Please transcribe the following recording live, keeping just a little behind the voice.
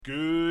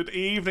Good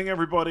evening,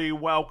 everybody.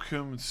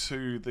 Welcome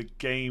to the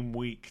Game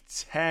Week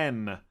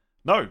 10.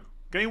 No,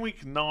 Game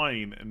Week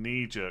 9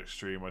 knee-jerk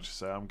stream, I should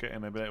say. I'm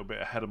getting a little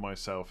bit ahead of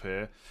myself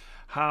here.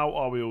 How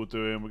are we all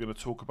doing? We're going to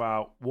talk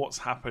about what's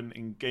happened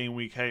in Game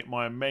Week 8.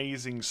 My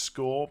amazing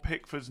score,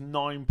 Pickford's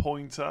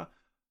 9-pointer.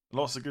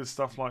 Lots of good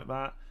stuff like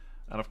that.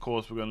 And of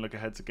course, we're going to look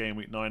ahead to Game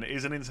Week 9. It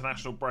is an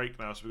international break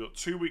now, so we've got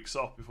 2 weeks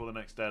off before the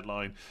next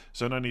deadline.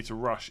 So no need to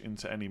rush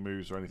into any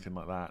moves or anything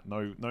like that.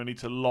 No need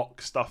to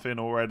lock stuff in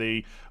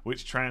already,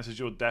 which transfers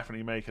you're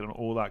definitely making and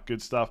all that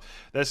good stuff.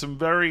 There's some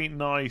very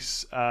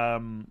nice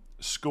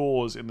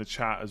scores in the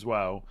chat as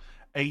well.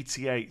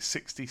 88,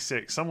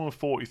 66, someone with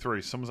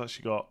 43. Someone's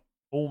actually got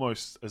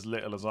almost as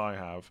little as I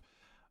have.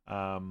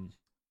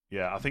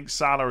 Yeah, I think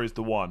Salah is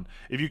the one.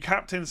 If you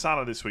captain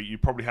Salah this week, you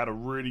probably had a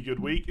really good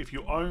week. If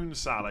you own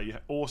Salah, you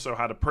also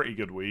had a pretty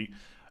good week.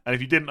 And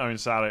if you didn't own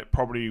Salah, it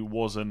probably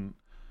wasn't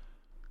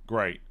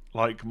great,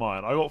 like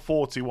mine. I got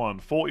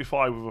 41,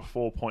 45 with a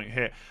 4-point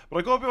hit. But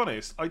I got to be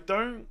honest, I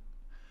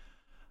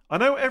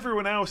know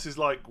everyone else is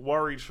like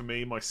worried for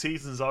me. My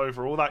season's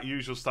over, all that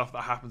usual stuff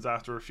that happens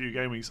after a few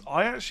game weeks.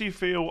 I actually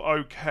feel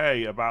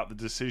okay about the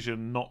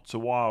decision not to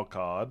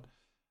wildcard.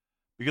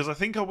 Because I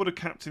think I would have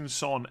captained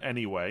Son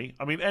anyway.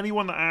 I mean,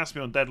 anyone that asked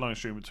me on deadline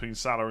stream between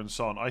Salah and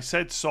Son, I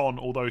said Son,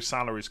 although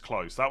Salah is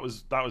close. That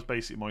was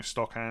basically my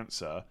stock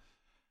answer.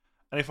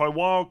 And if I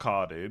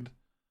wildcarded,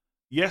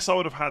 yes, I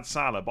would have had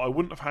Salah, but I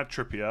wouldn't have had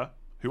Trippier,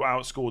 who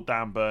outscored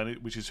Dan Burn,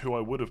 which is who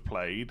I would have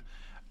played.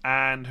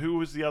 And who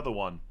was the other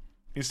one?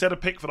 Instead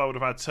of Pickford, I would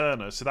have had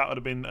Turner, so that would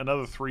have been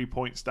another 3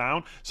 points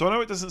down. So I know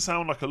it doesn't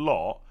sound like a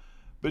lot,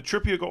 but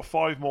Trippier got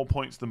 5 more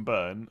points than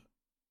Burn.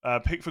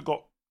 Pickford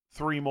got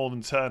 3 more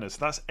than Turner, so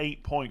that's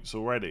 8 points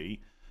already.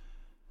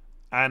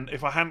 And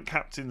if I hadn't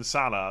captained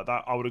Salah,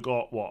 that I would have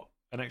got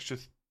an extra,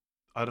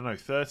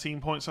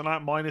 13 points on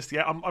that minus the.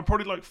 I'm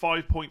probably like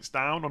 5 points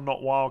down on not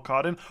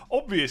wildcarding.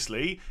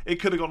 Obviously, it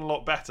could have gone a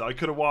lot better. I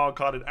could have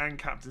wildcarded and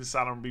captained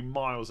Salah and been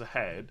miles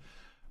ahead.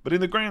 But in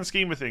the grand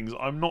scheme of things,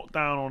 I'm not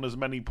down on as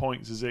many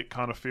points as it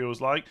kind of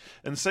feels like.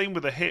 And same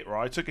with a hit,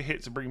 right? I took a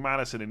hit to bring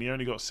Maddison in. He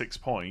only got 6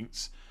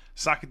 points.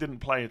 Saka didn't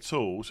play at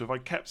all. So if I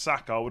kept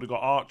Saka, I would have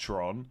got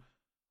Archer on.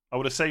 I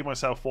would have saved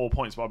myself 4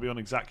 points, but I'd be on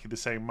exactly the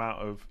same amount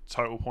of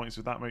total points,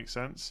 if that makes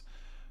sense.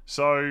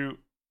 So,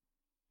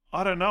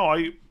 I don't know.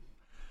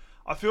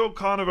 I feel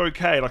kind of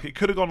okay. Like, it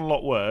could have gone a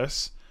lot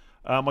worse.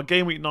 My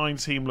Game Week 9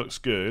 team looks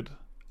good,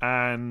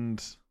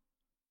 and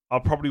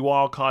I'll probably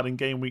wildcard in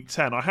Game Week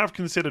 10. I have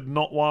considered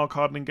not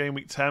wildcarding in Game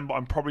Week 10, but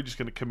I'm probably just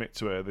going to commit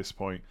to it at this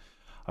point.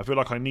 I feel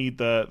like I need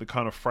the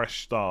kind of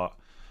fresh start.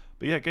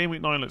 But yeah, Game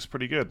Week 9 looks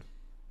pretty good.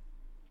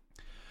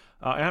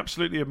 I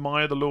absolutely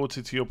admire the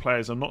loyalty to your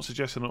players. I'm not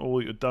suggesting that all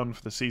that you've done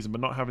for the season,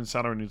 but not having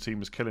Salah in your team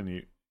is killing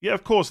you. Yeah,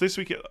 of course, this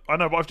week, I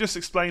know, but I've just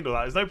explained all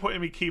that. There's no point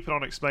in me keeping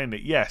on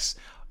explaining it. Yes,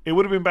 it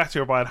would have been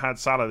better if I had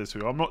Salah this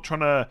week. I'm not trying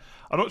to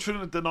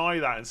deny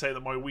that and say that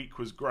my week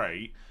was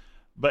great,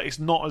 but it's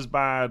not as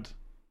bad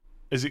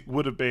as it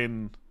would have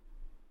been.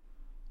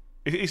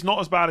 It's not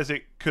as bad as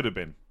it could have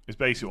been, is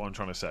basically what I'm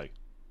trying to say.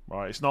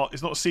 Right? It's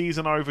not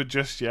season over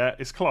just yet.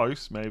 It's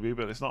close, maybe,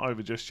 but it's not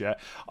over just yet.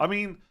 I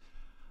mean,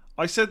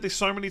 I said this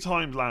so many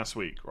times last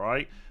week,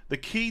 right? The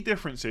key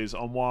differences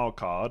on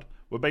wildcard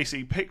were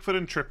basically Pickford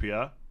and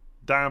Trippier,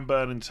 Dan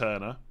Burn and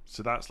Turner.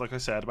 So that's, like I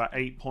said, about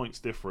 8 points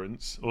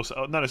difference.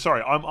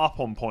 I'm up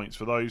on points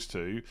for those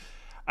two.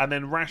 And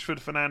then Rashford,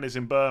 Fernandes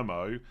and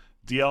Burmo,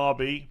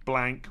 Diaby,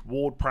 blank,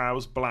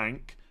 Ward-Prowse,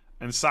 blank,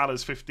 and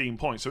Salah's 15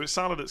 points. So it's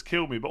Salah that's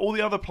killed me. But all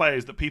the other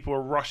players that people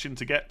are rushing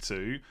to get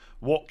to,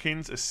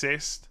 Watkins,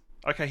 assist.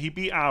 Okay, he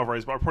beat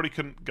Alvarez, but I probably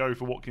couldn't go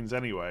for Watkins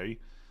anyway.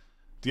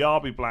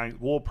 Diaby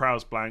blanked,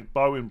 Ward-Prowse blanked,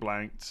 Bowen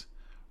blanked.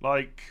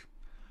 Like,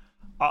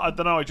 I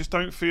don't know, I just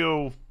don't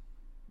feel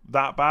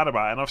that bad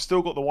about it. And I've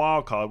still got the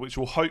wild card, which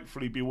will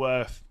hopefully be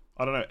worth,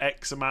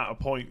 X amount of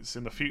points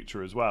in the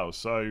future as well.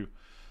 So,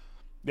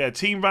 yeah,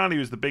 team value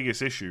is the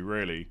biggest issue,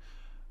 really.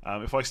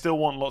 If I still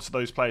want lots of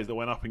those players that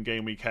went up in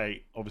Game Week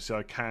 8, obviously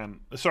I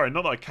can. Sorry,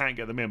 not that I can't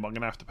get them in, but I'm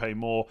going to have to pay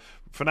more.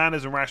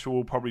 Fernandes and Rashford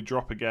will probably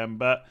drop again,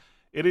 but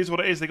it is what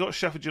it is. They got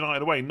Sheffield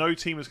United away. No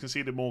team has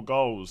conceded more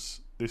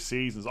goals this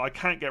season. So I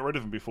can't get rid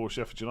of them before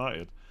Sheffield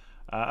United.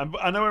 And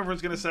I know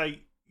everyone's going to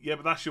say, yeah,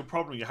 but that's your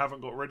problem. You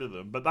haven't got rid of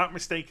them. But that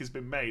mistake has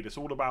been made. It's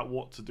all about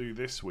what to do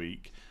this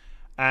week.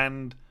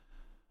 And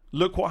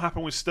look what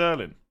happened with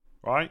Sterling,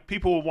 right?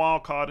 People were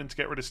wildcarding to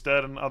get rid of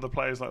Sterling and other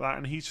players like that,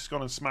 and he's just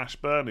gone and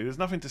smashed Burnley. There's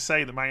nothing to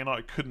say that Man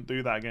United couldn't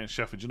do that against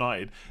Sheffield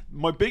United.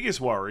 My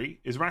biggest worry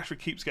is Rashford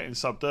keeps getting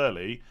subbed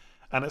early,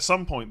 and at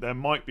some point there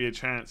might be a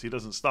chance he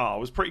doesn't start. I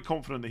was pretty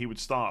confident that he would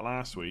start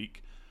last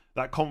week.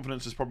 That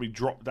confidence has probably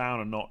dropped down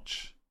a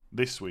notch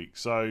this week.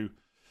 So,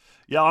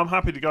 yeah, I'm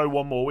happy to go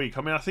one more week.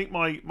 I mean, I think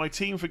my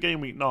team for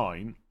Game Week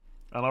 9,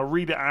 and I'll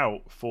read it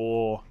out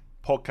for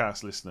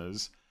podcast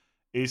listeners,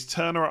 is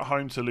Turner at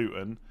home to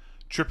Luton,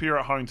 Trippier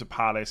at home to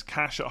Palace,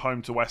 Cash at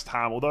home to West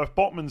Ham. Although if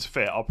Botman's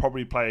fit, I'll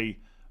probably play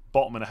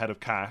Botman ahead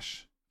of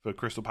Cash for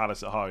Crystal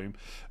Palace at home.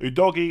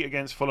 Udogie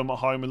against Fulham at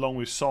home, along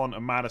with Son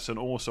and Maddison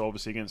also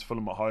obviously against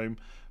Fulham at home.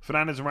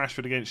 Fernandes and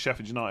Rashford against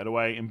Sheffield United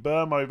away. In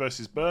Mbeumo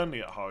versus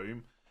Burnley at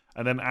home.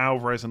 And then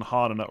Alvarez and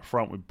Harden up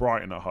front with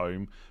Brighton at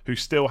home, who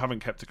still haven't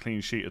kept a clean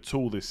sheet at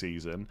all this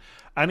season.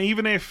 And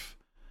even if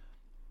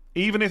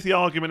the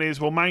argument is,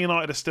 well, Man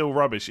United are still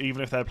rubbish,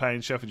 even if they're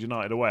playing Sheffield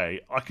United away,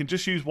 I can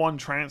just use one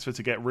transfer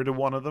to get rid of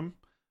one of them,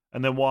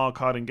 and then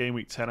wildcard in game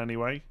week 10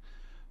 anyway.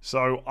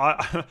 So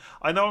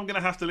I know I'm going to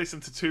have to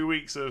listen to 2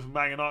 weeks of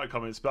Man United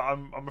comments, but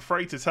I'm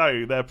afraid to tell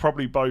you they're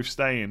probably both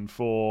staying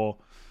for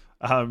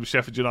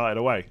Sheffield United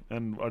away,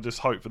 and I just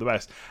hope for the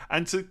best.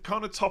 And to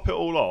kind of top it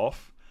all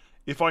off,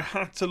 if I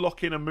had to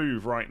lock in a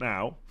move right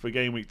now for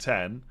game week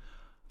 10,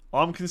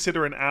 I'm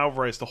considering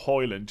Alvarez to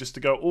Højlund just to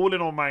go all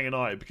in on Man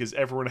United because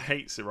everyone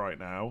hates it right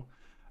now,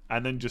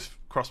 and then just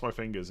cross my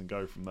fingers and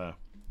go from there.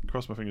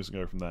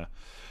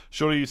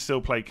 Surely you'd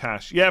still play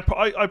Cash. Yeah,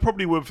 I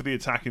probably would for the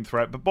attacking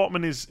threat, but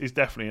Botman is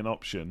definitely an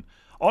option.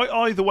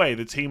 Either way,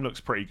 the team looks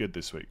pretty good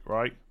this week,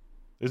 right?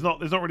 There's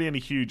not really any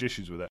huge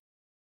issues with it.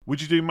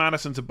 Would you do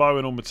Maddison to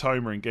Bowen or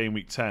Matoma in game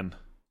week 10?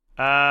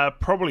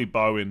 Probably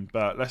Bowen,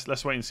 but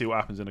let's wait and see what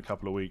happens in a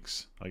couple of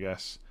weeks, I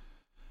guess.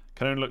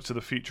 Can only look to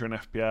the future in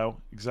FPL.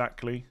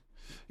 Exactly.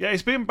 Yeah,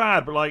 it's been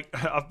bad, but like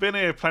I've been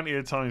here plenty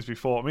of times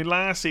before. I mean,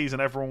 last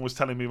season everyone was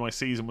telling me my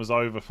season was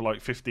over for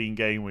like 15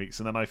 game weeks,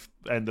 and then I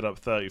ended up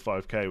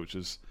 35k, which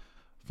is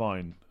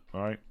fine,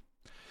 right?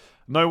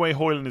 No way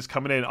Højlund is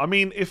coming in. I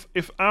mean, if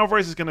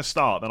Alvarez is going to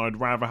start, then I'd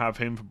rather have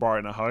him for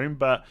Brighton at home.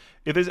 But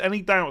if there's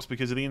any doubts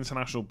because of the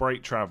international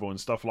break travel and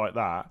stuff like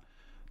that,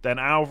 then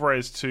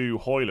Alvarez to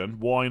Højlund,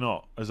 why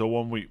not? As a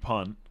 1 week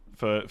punt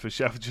for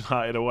Sheffield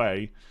United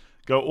away.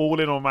 Go all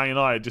in on Man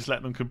United, just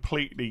let them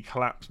completely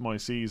collapse my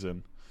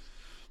season.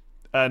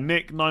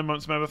 Nick, 9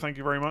 months member, thank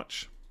you very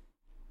much.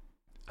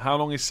 How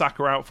long is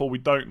Saka out for? We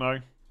don't know.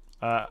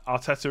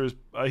 Arteta is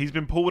he's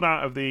been pulled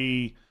out of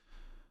the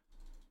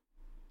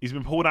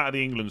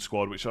England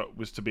squad, which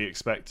was to be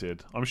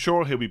expected. I'm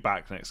sure he'll be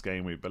back next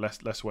game week, but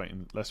let's wait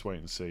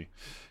and see.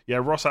 Yeah,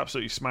 Ross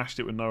absolutely smashed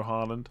it with no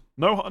Haaland.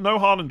 No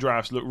Haaland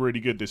drafts look really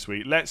good this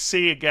week. Let's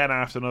see again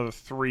after another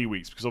 3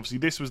 weeks, because obviously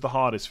this was the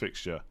hardest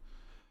fixture.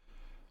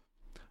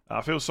 I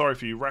feel sorry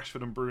for you.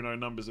 Rashford and Bruno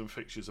numbers and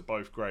fixtures are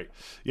both great.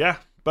 Yeah,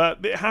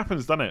 but it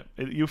happens, doesn't it?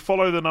 You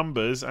follow the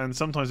numbers, and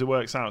sometimes it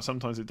works out,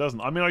 sometimes it doesn't.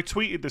 I mean, I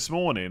tweeted this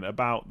morning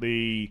about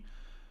the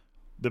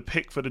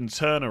Pickford and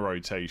Turner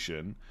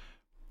rotation.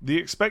 The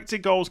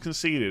expected goals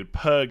conceded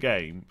per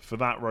game for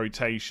that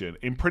rotation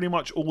in pretty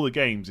much all the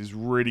games is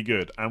really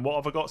good. And what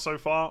have I got so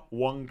far?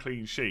 1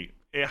 clean sheet.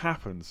 It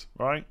happens,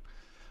 right?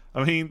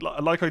 I mean,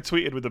 like I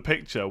tweeted with the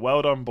picture,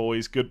 well done,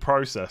 boys, good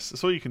process.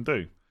 That's all you can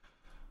do.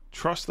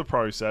 Trust the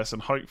process,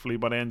 and hopefully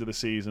by the end of the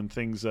season,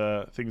 things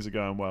are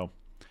going well.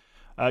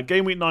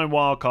 Game week 9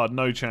 wildcard,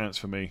 no chance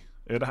for me.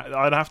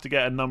 I'd have to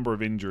get a number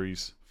of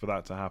injuries for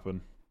that to happen.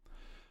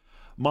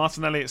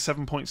 Martinelli at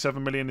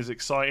 7.7 million is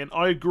exciting.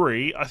 I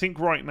agree. I think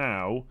right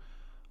now,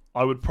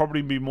 I would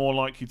probably be more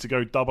likely to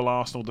go double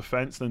Arsenal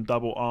defence than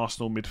double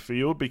Arsenal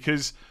midfield,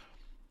 because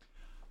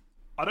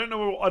I don't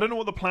know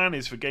what the plan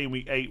is for game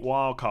week 8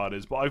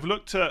 wildcarders, but I've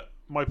looked at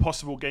my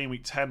possible game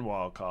week 10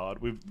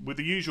 wildcard with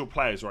the usual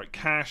players, right?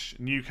 Cash,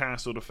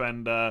 Newcastle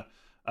defender,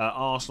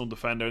 Arsenal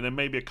defender, and then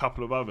maybe a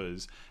couple of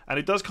others. And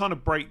it does kind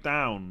of break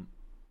down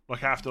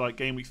like after like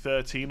game week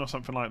 13 or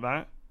something like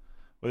that,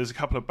 where there's a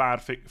couple of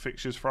bad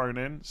fixtures thrown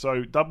in.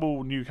 So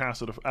double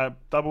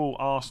double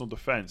Arsenal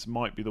defence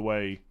might be the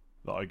way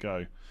that I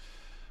go.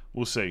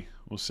 We'll see.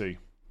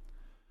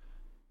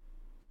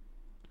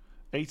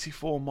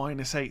 84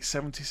 minus 8,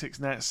 76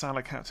 net.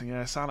 Salah captain.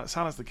 Yeah,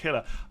 Salah's the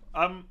killer.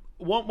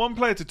 One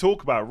player to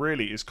talk about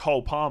really is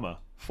Cole Palmer.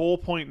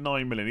 4.9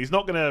 million. He's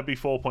not going to be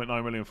 4.9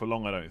 million for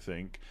long, I don't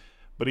think.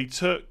 But he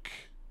took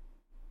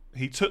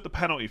the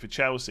penalty for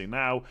Chelsea.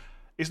 Now,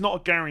 it's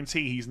not a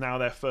guarantee he's now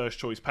their first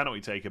choice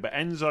penalty taker, but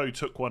Enzo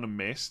took one and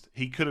missed.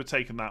 He could have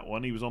taken that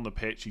one. He was on the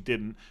pitch. He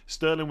didn't.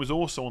 Sterling was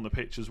also on the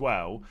pitch as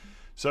well.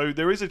 So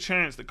there is a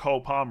chance that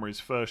Cole Palmer is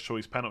first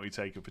choice penalty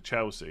taker for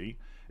Chelsea.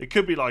 It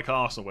could be like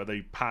Arsenal where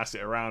they pass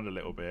it around a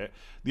little bit.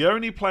 The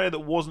only player that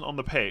wasn't on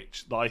the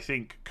pitch that I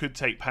think could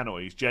take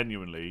penalties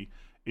genuinely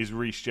is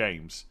Reece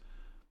James.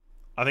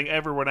 I think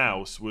everyone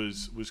else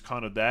was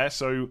kind of there.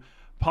 So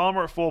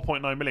Palmer at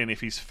 4.9 million,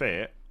 if he's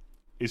fit,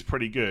 is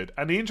pretty good.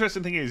 And the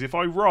interesting thing is, if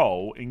I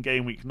roll in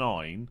game week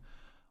 9,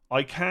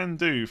 I can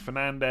do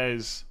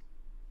Fernandes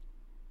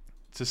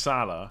to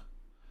Salah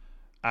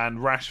and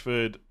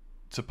Rashford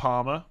to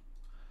Palmer,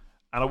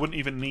 and I wouldn't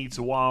even need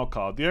to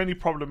wildcard. The only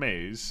problem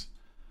is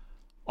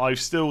I've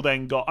still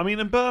then got... I mean,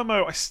 in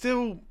Mbeumo,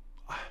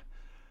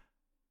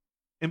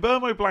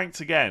 Mbeumo blanked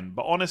again,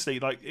 but honestly,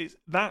 like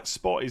that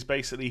spot is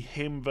basically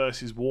him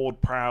versus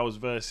Ward-Prowse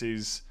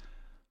versus,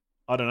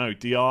 I don't know,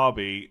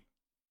 Diaby.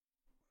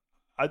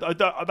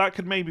 That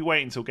could maybe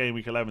wait until game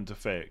week 11 to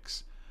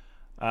fix.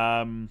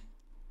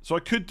 So I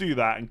could do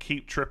that and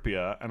keep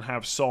Trippier and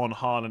have Son,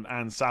 Haaland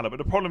and Salah. But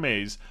the problem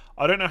is,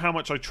 I don't know how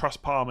much I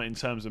trust Palmer in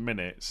terms of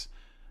minutes.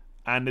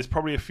 And there's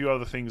probably a few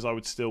other things I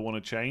would still want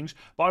to change.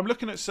 But I'm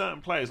looking at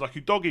certain players, like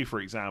Udogie, for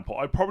example.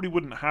 I probably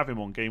wouldn't have him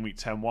on Game Week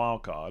 10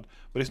 wildcard,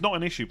 but it's not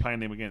an issue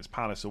playing him against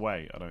Palace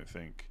away, I don't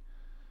think.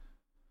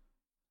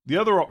 The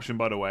other option,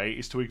 by the way,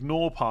 is to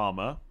ignore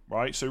Palmer,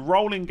 right? So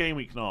roll in Game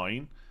Week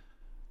 9,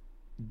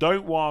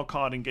 don't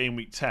wildcard in Game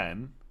Week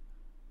 10,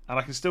 and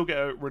I can still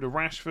get rid of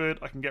Rashford.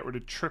 I can get rid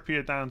of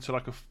Trippier down to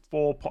like a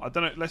 4... I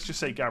don't know, let's just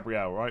say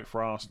Gabriel, right,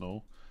 for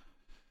Arsenal.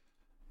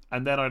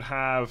 And then I'd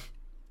have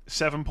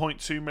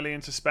 7.2 million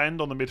to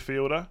spend on the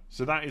midfielder.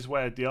 So that is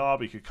where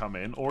Diaby could come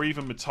in. Or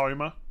even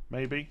Matoma,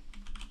 maybe.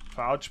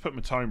 I'll just put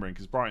Matoma in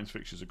because Brighton's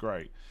fixtures are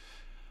great.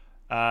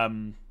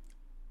 And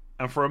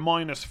for a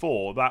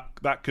 -4,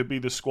 that could be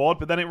the squad.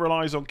 But then it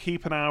relies on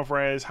keeping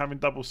Alvarez, having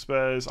double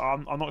Spurs.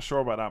 I'm not sure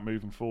about that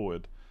moving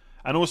forward.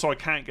 And also I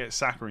can't get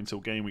Saka until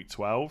Game Week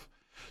 12.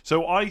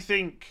 So I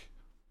think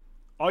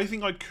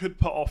I could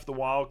put off the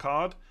wild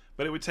card,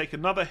 but it would take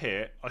another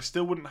hit. I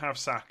still wouldn't have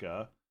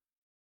Saka.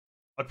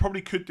 I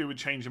probably could do with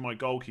changing my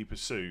goalkeeper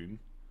soon.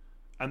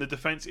 And the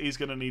defence is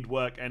going to need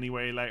work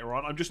anyway later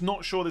on. I'm just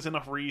not sure there's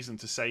enough reason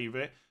to save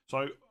it.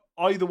 So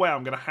either way,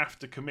 I'm going to have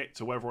to commit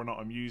to whether or not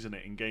I'm using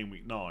it in Game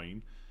Week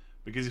 9.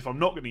 Because if I'm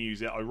not going to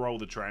use it, I roll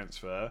the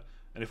transfer.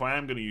 And if I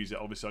am going to use it,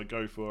 obviously I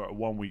go for a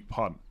 1-week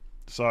punt.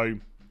 So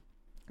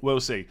we'll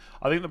see.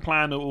 I think the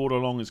plan all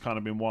along has kind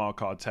of been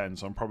wildcard 10.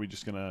 So I'm probably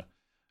just going to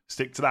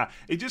stick to that.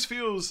 It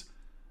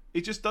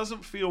just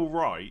doesn't feel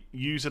right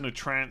using a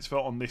transfer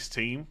on this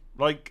team.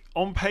 Like,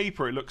 on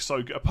paper, it looks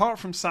so good. Apart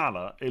from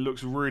Salah, it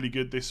looks really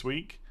good this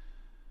week.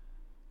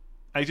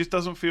 And it just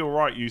doesn't feel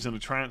right using a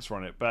transfer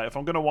on it. But if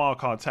I'm going to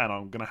wildcard 10,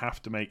 I'm going to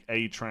have to make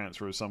a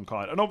transfer of some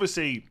kind. And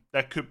obviously,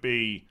 there could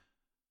be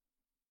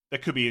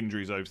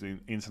injuries over the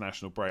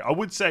international break. I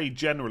would say,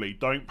 generally,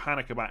 don't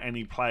panic about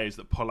any players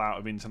that pull out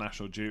of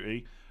international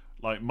duty.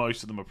 Like,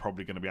 most of them are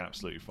probably going to be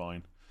absolutely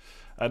fine.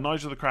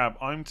 Nigel the Crab,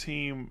 I'm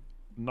team...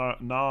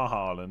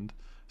 Haaland,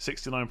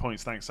 69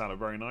 points, thanks Salah.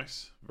 Very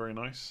nice, very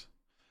nice.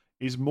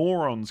 Is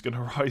Morons going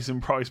to rise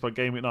in price by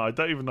Game Week 9? I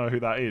don't even know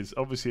who that is.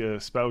 Obviously a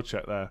spell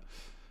check there.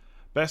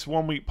 Best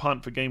 1-week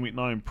punt for Game Week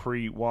 9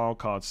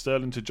 pre-wildcard.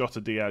 Sterling to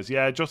Jota Diaz.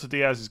 Yeah, Jota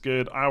Diaz is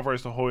good.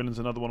 Alvarez to Højlund's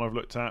another one I've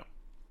looked at.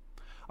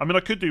 I mean,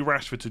 I could do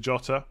Rashford to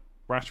Jota.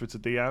 Rashford to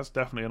Diaz,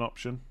 definitely an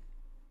option.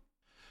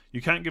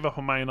 You can't give up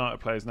on Man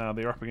United players now.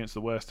 They're up against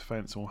the worst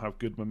defence and will have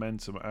good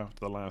momentum after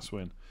the last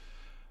win.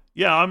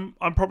 Yeah,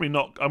 I'm probably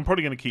not. I'm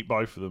probably going to keep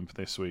both of them for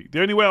this week.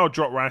 The only way I'll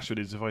drop Rashford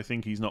is if I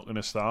think he's not going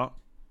to start.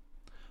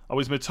 Oh,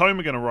 is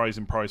Matoma going to rise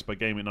in price by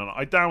Game Week 9?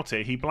 I doubt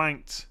it. He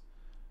blanked.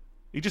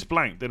 He just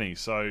blanked, didn't he?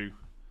 So,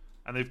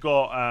 and they've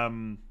got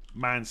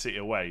Man City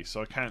away,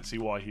 so I can't see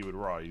why he would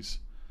rise.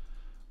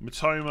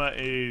 Matoma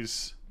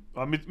is.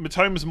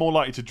 Matoma's more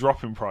likely to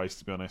drop in price,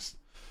 to be honest.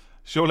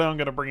 Surely I'm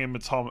going to bring in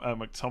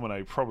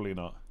McTominay. Probably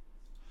not.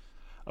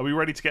 Are we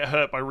ready to get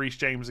hurt by Reece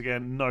James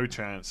again? No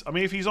chance. I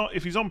mean, if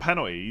he's on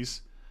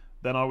penalties,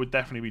 then I would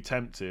definitely be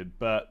tempted.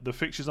 But the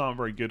fixtures aren't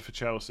very good for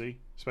Chelsea,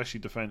 especially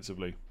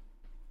defensively.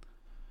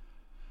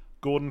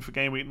 Gordon for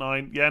Game Week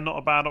 9. Yeah, not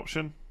a bad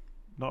option.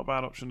 Not a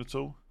bad option at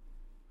all.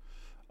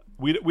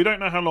 We don't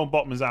know how long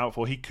Botman's out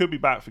for. He could be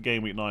back for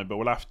Game Week 9, but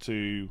we'll have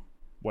to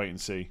wait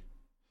and see.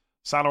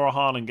 Salah or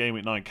Haaland Game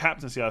Week 9.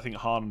 Captaincy, I think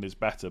Haaland is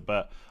better.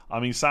 But, I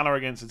mean, Salah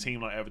against a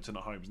team like Everton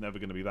at home is never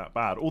going to be that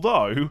bad.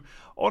 Although,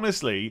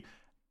 honestly...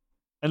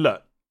 And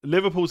look,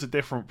 Liverpool's a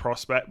different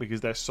prospect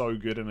because they're so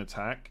good in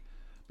attack.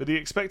 But the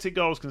expected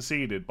goals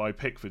conceded by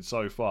Pickford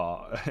so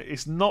far,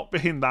 it's not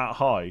been that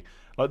high.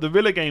 Like, the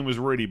Villa game was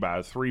really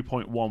bad,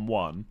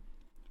 3.11.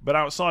 But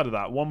outside of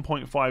that,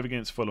 1.5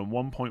 against Fulham,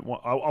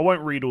 1.1... I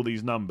won't read all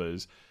these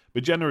numbers,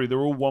 but generally they're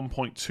all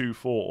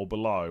 1.24 or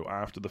below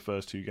after the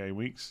first 2 game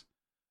weeks.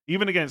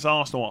 Even against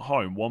Arsenal at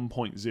home,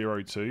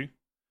 1.02.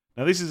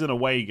 Now, this is an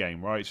away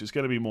game, right? So it's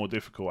going to be more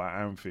difficult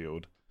at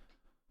Anfield.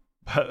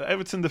 But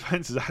Everton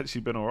defence has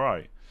actually been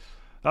alright.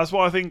 That's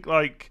why I think,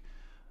 like,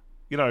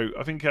 you know,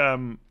 I think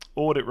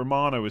Audit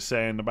Romano was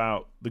saying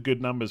about the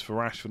good numbers for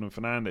Rashford and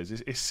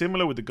Fernandes. It's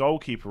similar with the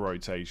goalkeeper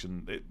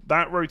rotation.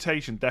 That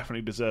rotation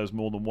definitely deserves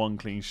more than 1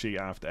 clean sheet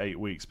after 8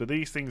 weeks. But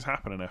these things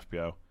happen in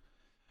FPL.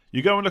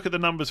 You go and look at the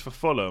numbers for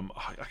Fulham.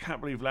 I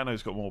can't believe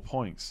Leno's got more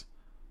points.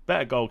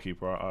 Better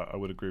goalkeeper, I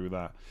would agree with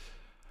that.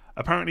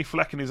 Apparently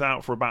Flecken is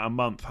out for about a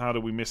month. How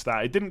did we miss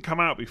that? It didn't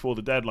come out before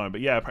the deadline, but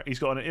yeah, he's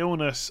got an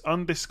illness,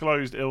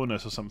 undisclosed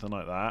illness or something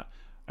like that,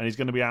 and he's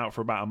going to be out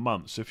for about a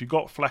month. So if you've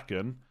got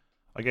Flecken,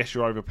 I guess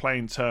you're either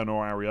playing Turner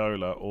or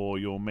Areola, or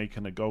you're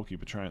making a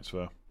goalkeeper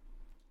transfer.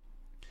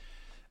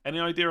 Any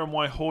idea on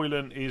why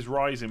Højlund is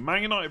rising?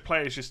 Man United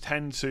players just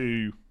tend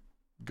to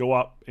go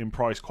up in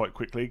price quite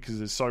quickly because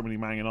there's so many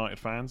Man United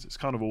fans. It's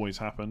kind of always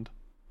happened.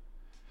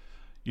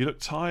 You look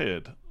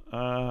tired.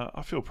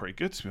 I feel pretty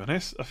good, to be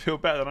honest. I feel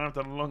better than I've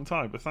done in a long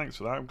time, but thanks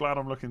for that. I'm glad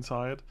I'm looking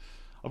tired.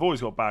 I've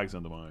always got bags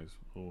under my eyes.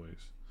 Always.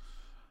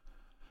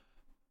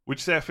 Would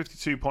you say a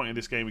 52 point in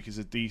this game week is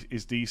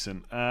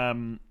decent?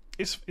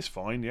 It's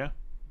fine, yeah.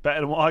 Better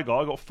than what I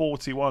got. I got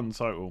 41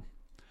 total.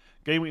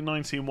 Game week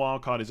 19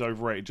 wildcard is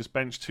overrated. Just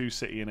bench 2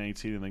 City and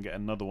 18 and then get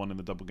another one in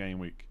the double game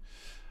week.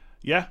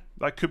 Yeah,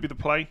 that could be the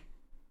play.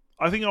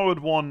 I think I would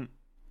want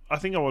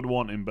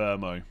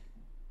Mbermo,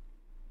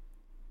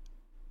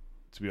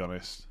 to be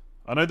honest.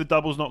 I know the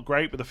double's not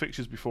great, but the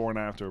fixtures before and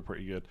after are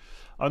pretty good.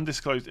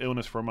 Undisclosed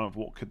illness for a month,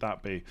 what could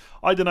that be?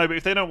 I don't know, but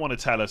if they don't want to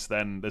tell us,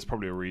 then there's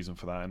probably a reason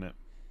for that,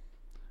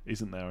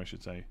 isn't there, I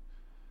should say.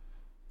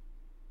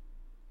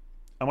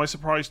 Am I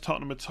surprised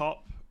Tottenham are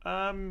top?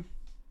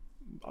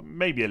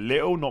 Maybe a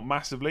little, not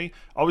massively.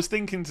 I was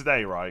thinking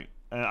today, right,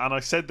 and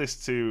I said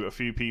this to a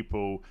few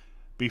people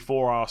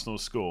before Arsenal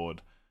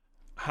scored.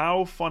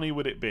 How funny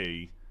would it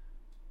be?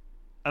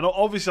 And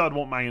obviously I'd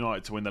want Man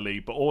United to win the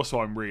league, but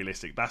also I'm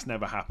realistic. That's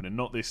never happening,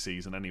 not this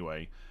season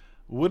anyway.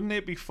 Wouldn't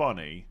it be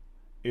funny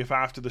if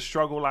after the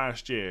struggle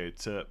last year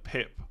to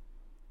pip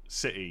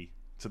City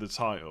to the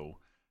title,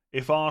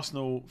 if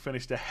Arsenal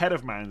finished ahead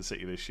of Man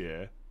City this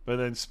year, but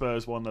then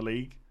Spurs won the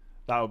league?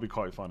 That would be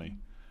quite funny.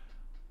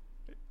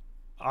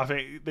 I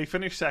think they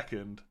finished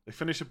second. They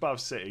finished above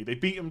City. They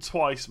beat them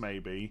twice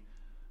maybe,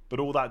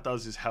 but all that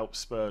does is help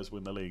Spurs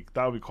win the league.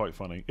 That would be quite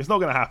funny. It's not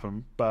going to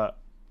happen, but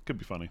it could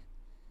be funny.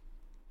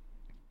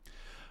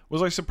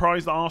 Was I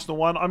surprised that Arsenal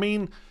won? I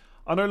mean,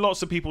 I know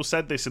lots of people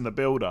said this in the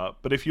build-up,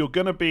 but if you're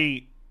gonna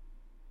beat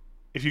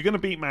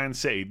Man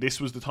City,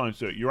 this was the time to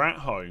do it. You're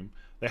at home.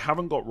 They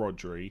haven't got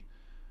Rodri.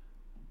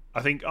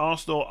 I think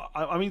Arsenal.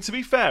 I mean, to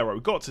be fair,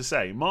 we've got to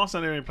say,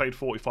 Martinelli only played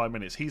 45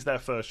 minutes. He's their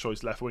first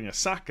choice left winger.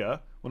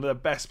 Saka, one of their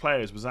best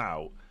players, was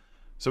out.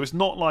 So it's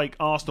not like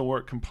Arsenal were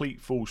at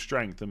complete full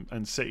strength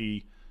and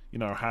City,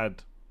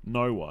 had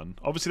no one.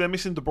 Obviously, they're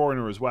missing De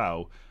Bruyne as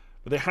well.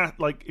 But they had,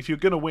 if you're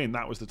going to win,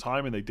 that was the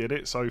time, and they did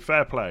it. So,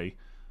 fair play.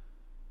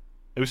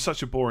 It was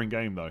such a boring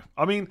game, though.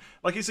 I mean,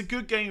 it's a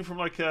good game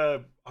from,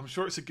 I'm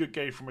sure it's a good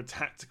game from a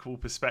tactical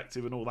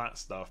perspective and all that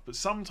stuff. But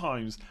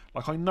sometimes,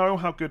 I know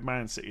how good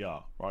Man City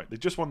are, right? They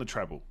just won the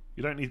treble.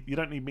 You don't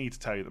need me to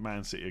tell you that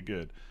Man City are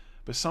good.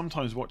 But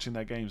sometimes watching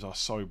their games are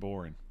so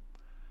boring.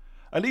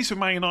 At least with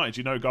Man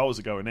United, goals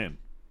are going in.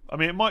 I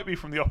mean, it might be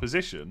from the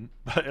opposition,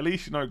 but at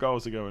least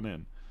goals are going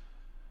in.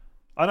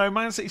 I know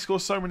Man City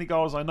scores so many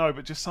goals, I know,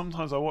 but just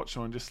sometimes I watch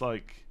them and just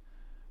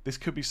this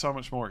could be so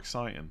much more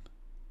exciting.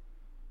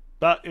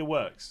 But it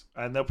works,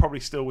 and they'll probably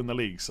still win the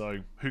league,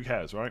 so who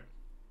cares, right?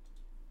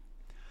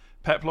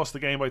 Pep lost the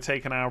game by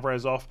taking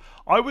Alvarez off.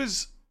 I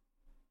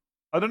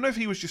don't know if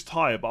he was just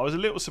tired, but I was a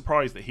little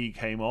surprised that he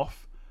came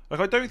off.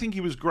 I don't think he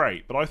was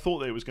great, but I thought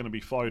that it was going to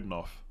be Foden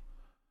off.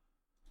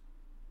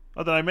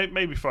 I don't know,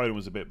 maybe Foden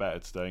was a bit better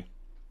today.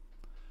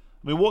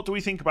 I mean, what do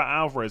we think about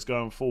Alvarez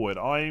going forward?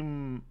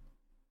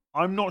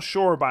 I'm not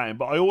sure about him,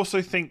 but I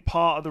also think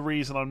part of the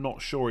reason I'm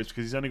not sure is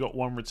because he's only got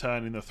one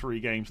return in the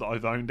 3 games that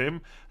I've owned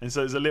him, and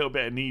so there's a little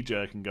bit of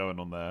knee-jerking going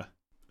on there.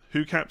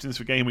 Who captains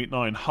for Game Week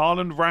 9?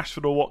 Haaland,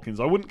 Rashford or Watkins?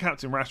 I wouldn't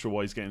captain Rashford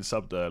while he's getting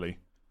subbed early.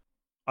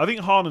 I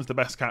think Haaland's the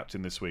best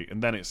captain this week,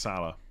 and then it's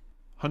Salah.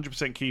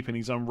 100% keeping,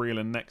 he's unreal,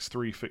 and next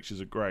 3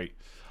 fixtures are great.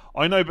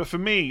 I know, but for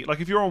me,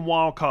 if you're on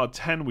wildcard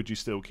 10, would you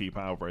still keep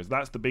Alvarez?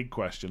 That's the big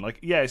question.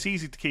 Yeah, it's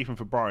easy to keep him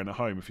for Brighton at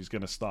home if he's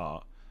going to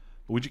start,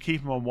 but would you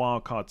keep him on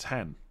wildcard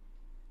 10?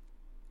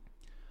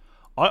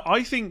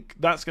 I think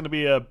that's going to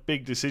be a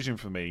big decision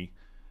for me,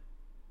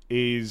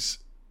 is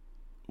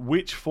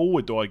which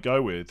forward do I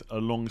go with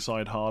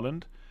alongside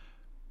Haaland?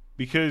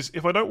 Because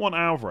if I don't want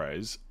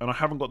Alvarez and I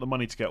haven't got the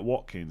money to get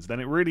Watkins, then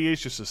it really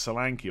is just a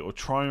Solanke, or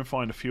try and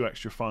find a few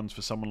extra funds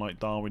for someone like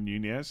Darwin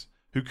Nunez,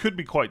 who could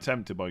be quite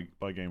tempted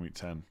by Game Week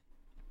 10.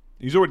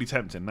 He's already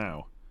tempting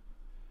now.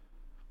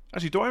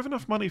 Actually, do I have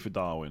enough money for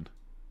Darwin?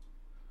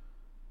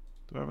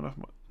 Do I have enough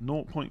money?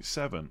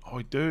 0.7. Oh,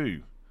 I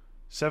do.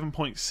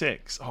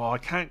 7.6. Oh, I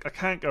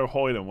can't go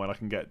Højlund when I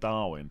can get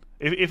Darwin.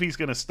 If he's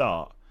going to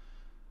start.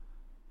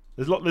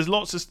 There's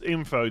lots of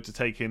info to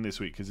take in this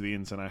week because of the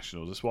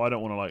internationals. That's why I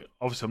don't want to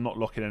obviously I'm not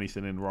locking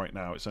anything in right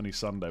now. It's only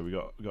Sunday. We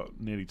got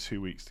nearly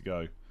 2 weeks to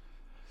go.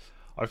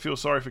 I feel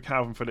sorry for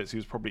Calvin Phillips. He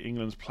was probably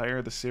England's player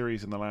of the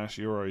series in the last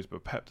Euros,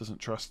 but Pep doesn't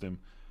trust him.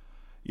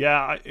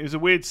 Yeah, it was a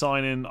weird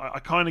signing. I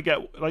kind of get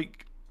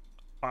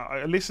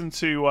I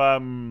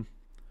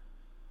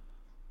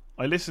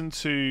listened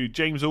to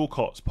James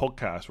Alcott's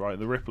podcast, right?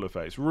 The Ripple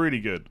Effect. It's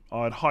really good.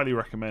 I'd highly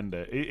recommend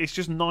it. It's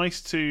just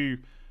nice to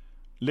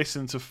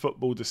listen to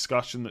football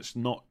discussion that's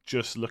not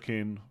just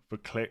looking for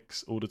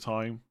clicks all the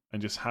time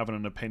and just having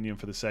an opinion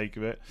for the sake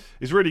of it.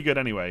 It's really good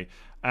anyway.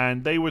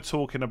 And they were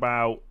talking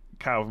about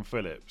Calvin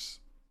Phillips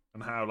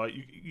and how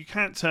you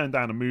can't turn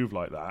down a move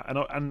like that.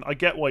 And I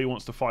get why he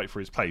wants to fight for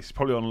his place. He's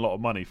probably on a lot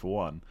of money for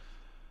one.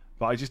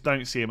 But I just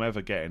don't see him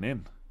ever getting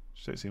in.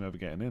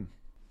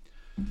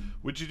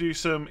 Would you do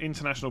some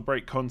international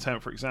break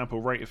content, for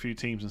example, rate a few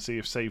teams and see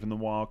if saving the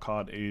wild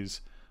card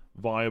is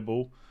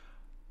viable?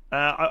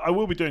 I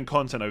will be doing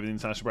content over the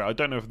international break. I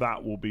don't know if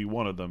that will be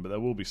one of them, but there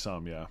will be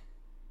some, yeah.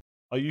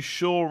 Are you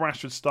sure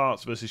Rashford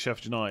starts versus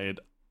Sheffield United?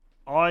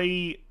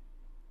 I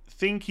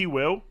think he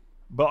will,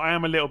 but I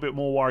am a little bit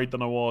more worried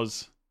than I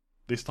was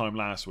this time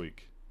last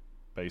week,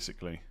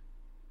 basically.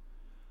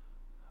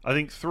 I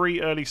think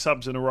 3 early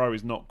subs in a row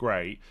is not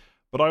great,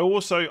 but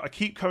I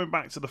keep coming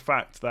back to the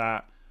fact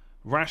that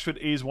Rashford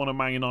is one of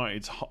Man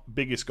United's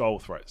biggest goal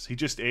threats. He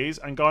just is.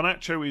 And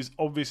Garnacho is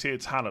obviously a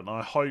talent.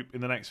 I hope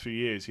in the next few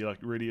years he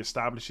really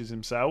establishes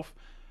himself.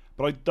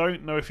 But I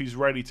don't know if he's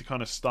ready to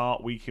kind of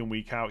start week in,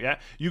 week out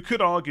yet. You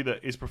could argue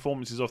that his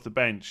performances off the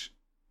bench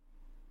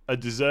are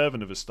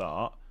deserving of a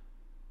start.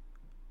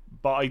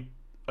 But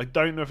I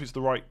don't know if it's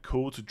the right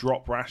call to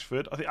drop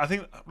Rashford. I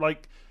think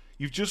like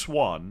you've just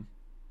won.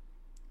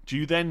 Do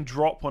you then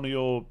drop one of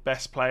your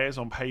best players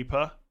on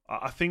paper?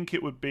 I think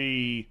it would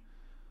be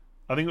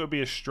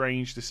a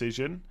strange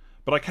decision.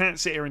 But I can't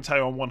sit here and tell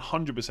you I'm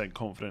 100%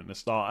 confident in the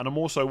start. And I'm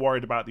also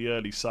worried about the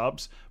early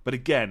subs. But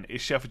again,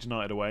 it's Sheffield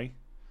United away.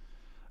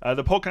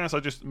 The podcast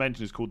I just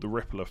mentioned is called The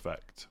Ripple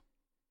Effect.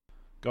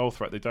 Goal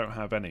threat, they don't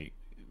have any.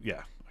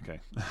 Yeah, okay.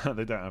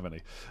 They don't have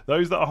any.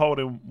 Those that are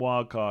holding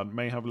wildcard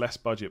may have less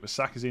budget, but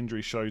Saka's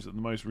injury shows that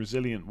the most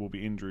resilient will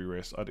be injury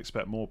risk. I'd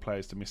expect more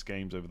players to miss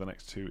games over the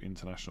next 2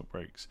 international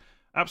breaks.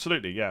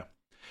 Absolutely, yeah.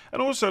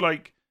 And also,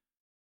 like,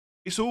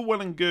 it's all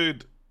well and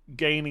good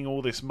gaining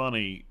all this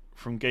money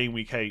from Game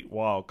Week 8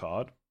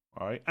 wildcard,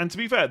 right? And to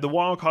be fair, the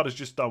wildcard has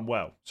just done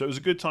well. So it was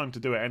a good time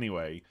to do it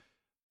anyway.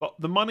 But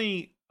the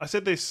money, I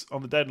said this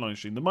on the deadline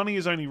stream, the money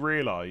is only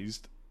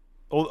realised,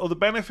 or the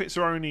benefits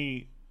are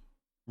only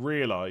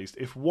realised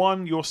if,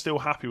 one, you're still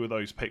happy with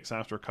those picks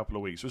after a couple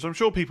of weeks, which I'm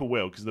sure people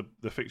will because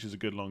the fixtures are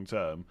good long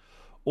term,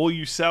 or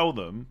you sell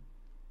them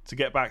to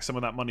get back some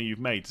of that money you've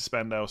made to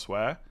spend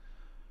elsewhere.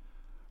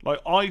 Like,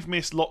 I've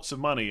missed lots of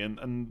money,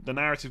 and the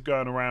narrative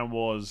going around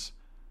was,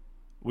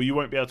 well, you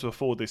won't be able to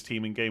afford this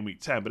team in Game Week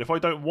 10, but if I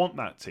don't want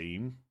that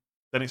team,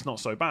 then it's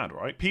not so bad,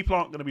 right? People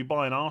aren't going to be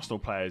buying Arsenal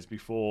players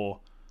before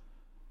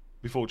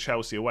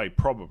Chelsea away,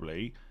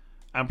 probably.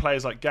 And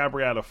players like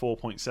Gabriel are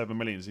 4.7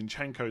 million,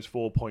 Zinchenko's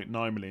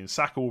 4.9 million.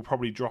 Saka will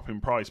probably drop in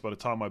price by the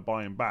time I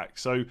buy him back.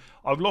 So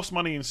I've lost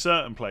money in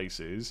certain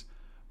places,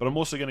 but I'm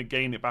also going to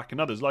gain it back in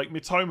others. Like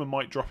Mitoma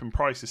might drop in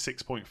price to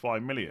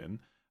 6.5 million,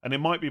 and it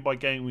might be by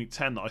Game Week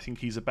 10 that I think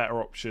he's a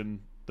better option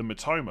than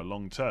Mitoma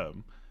long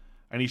term.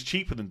 And he's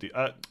cheaper than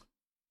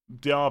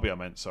Diaby, I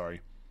meant,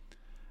 sorry.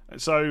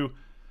 So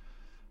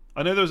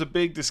I know there was a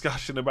big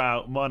discussion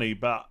about money,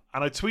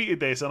 and I tweeted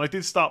this, and I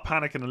did start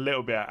panicking a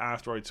little bit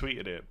after I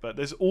tweeted it, but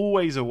there's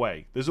always a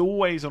way. There's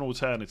always an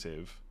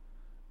alternative,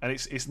 and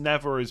it's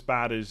never as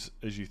bad as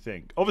you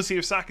think. Obviously,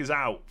 if Saka's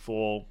out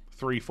for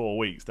 3-4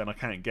 weeks, then I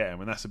can't get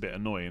him, and that's a bit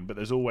annoying, but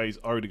there's always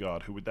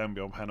Odegaard, who would then be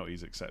on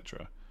penalties,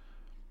 etc.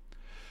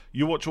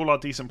 You watch all our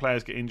decent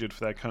players get injured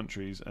for their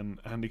countries, and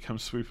Andy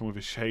comes swooping with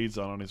his shades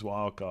on his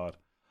wild card.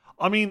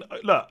 I mean,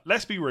 look,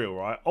 let's be real,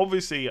 right?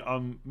 Obviously,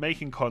 I'm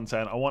making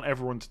content. I want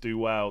everyone to do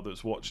well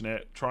that's watching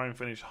it. Try and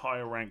finish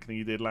higher rank than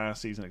you did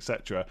last season,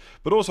 etc.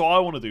 But also, I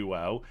want to do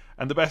well.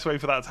 And the best way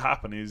for that to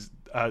happen is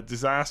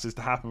disasters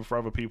to happen for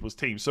other people's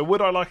teams. So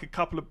would I like a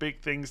couple of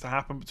big things to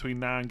happen between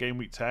now and Game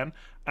Week 10?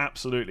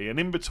 Absolutely. And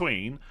in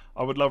between,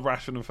 I would love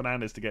Rashford and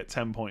Fernandes to get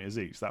 10 pointers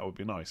each. That would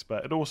be nice.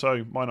 But it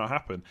also might not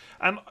happen.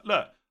 And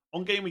look,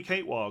 on Game Week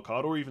 8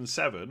 wildcard, or even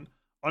 7...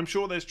 I'm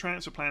sure there's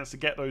transfer plans to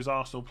get those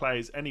Arsenal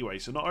players anyway.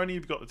 So not only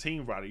have you got the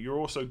team value, you're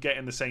also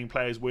getting the same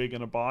players we're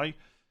going to buy.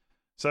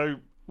 So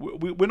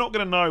we're not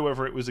going to know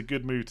whether it was a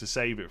good move to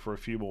save it for a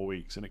few more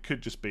weeks. And it could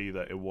just be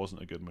that it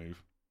wasn't a good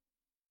move.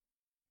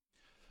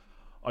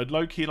 I'd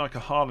low-key like a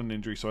Haaland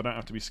injury so I don't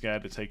have to be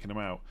scared of taking him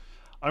out.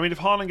 I mean, if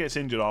Haaland gets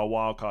injured, I'll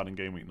wildcard in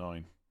Game Week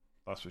 9.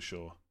 That's for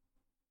sure.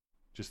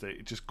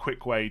 Just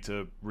quick way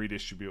to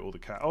redistribute all the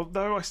cash.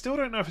 Although I still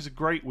don't know if it's a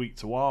great week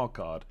to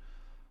wildcard.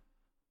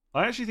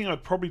 I actually think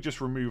I'd probably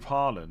just remove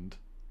Haaland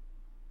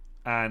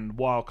and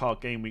wildcard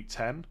Game Week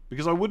 10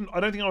 because I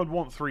don't think I would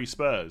want 3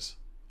 Spurs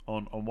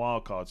on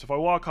wildcard. So if I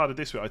wildcarded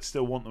this week, I'd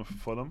still want them for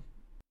Fulham.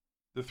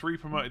 The 3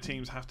 promoted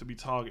teams have to be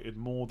targeted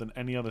more than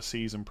any other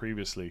season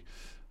previously.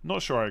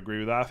 Not sure I agree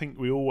with that. I think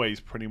we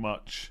always pretty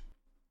much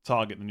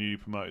target the newly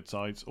promoted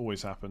sides.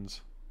 Always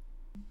happens.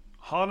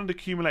 Haaland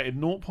accumulated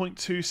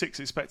 0.26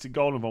 expected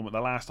goal involvement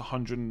the last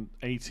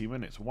 180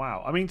 minutes.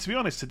 Wow. I mean, to be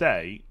honest,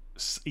 today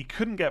he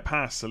couldn't get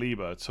past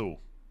Saliba at all.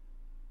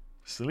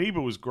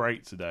 Saliba was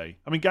great today.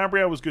 I mean,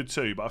 Gabriel was good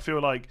too, but I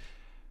feel like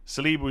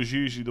Saliba was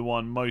usually the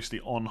one mostly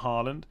on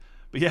Haaland.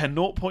 But yeah,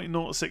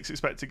 0.06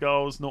 expected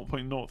goals,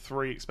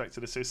 0.03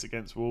 expected assists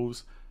against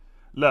Wolves.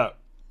 Look,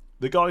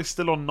 the guy's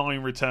still on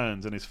 9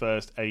 returns in his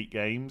first 8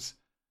 games,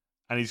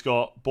 and he's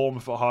got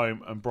Bournemouth at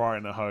home and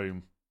Brighton at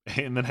home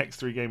in the next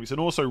 3 games. And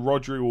also,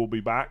 Rodri will be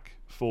back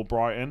for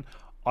Brighton.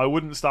 I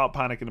wouldn't start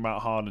panicking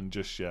about Haaland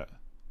just yet.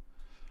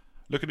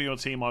 Looking at your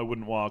team, I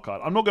wouldn't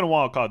wildcard. I'm not going to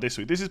wildcard this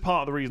week. This is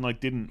part of the reason I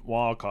didn't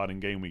wildcard in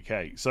Game Week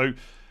 8. So,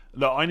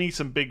 look, I need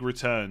some big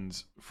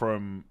returns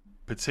from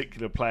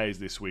particular players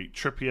this week.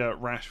 Trippier,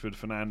 Rashford,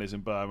 Fernandes,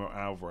 and Burma,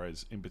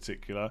 Alvarez in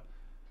particular.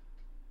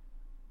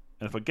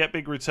 And if I get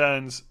big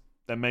returns,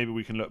 then maybe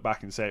we can look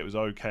back and say it was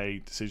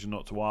okay decision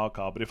not to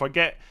wildcard. But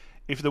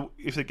if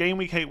the Game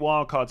Week 8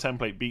 wildcard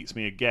template beats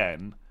me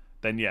again,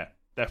 then yeah,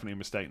 definitely a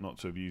mistake not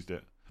to have used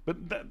it. But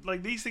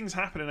like these things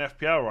happen in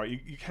FPL, right?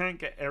 You can't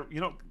get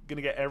you're not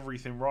gonna get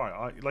everything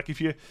right.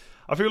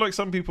 I feel like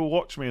some people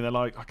watch me and they're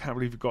like, I can't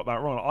believe you got that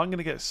wrong. I'm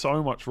gonna get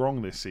so much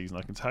wrong this season.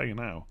 I can tell you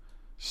now.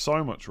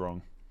 So much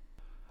wrong.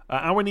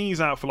 Our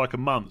knee's out for like a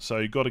month, so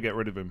you've got to get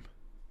rid of him.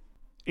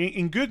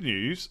 In good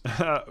news,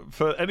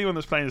 for anyone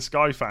that's playing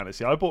Sky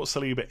Fantasy, I bought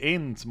Saliba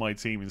into my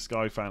team in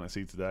Sky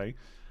Fantasy today.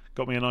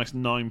 Got me a nice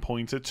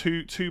 9-pointer.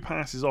 Two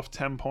passes off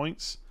 10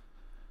 points.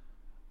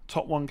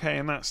 Top 1k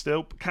in that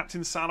still.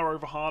 Captain Salah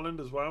over Haaland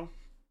as well.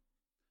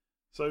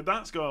 So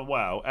that's going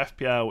well.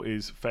 FPL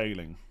is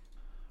failing.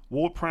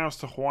 Ward-Prowse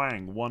to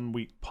Hwang, 1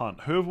 week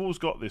punt. Who have Wolves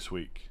got this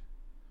week?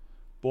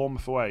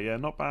 Bournemouth away. Yeah,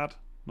 not bad.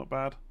 Not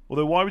bad.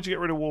 Although, why would you get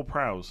rid of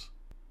Ward-Prowse?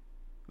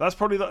 That's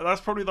probably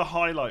the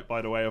highlight,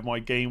 by the way, of my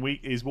game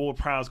week, is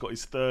Ward-Prowse got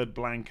his 3rd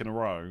blank in a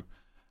row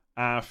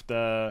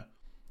after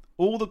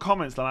all the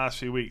comments the last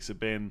few weeks have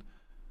been,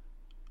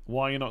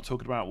 why are you not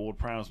talking about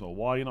Ward-Prowse more?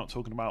 Why are you not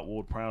talking about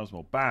Ward-Prowse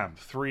more? Bam,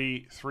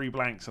 three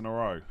blanks in a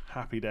row.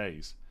 Happy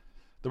days.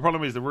 The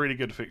problem is the really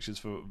good fixtures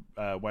for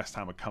West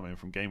Ham are coming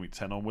from game week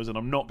 10 onwards, and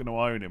I'm not going to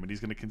own him, and he's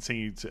going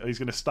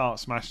to start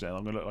smashing it, and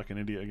I'm going to look like an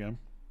idiot again.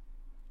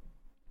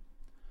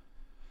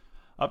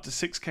 Up to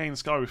 6k in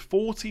Sky with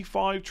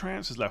 45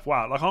 transfers left.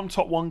 Wow, like I'm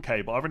top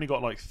 1k, but I've only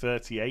got like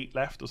 38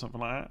 left or something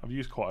like that. I've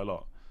used quite a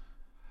lot.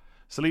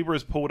 Saliba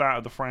has pulled out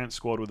of the France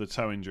squad with a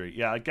toe injury.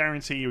 Yeah, I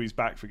guarantee you he's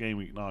back for game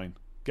week 9.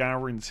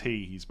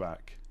 Guarantee he's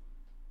back.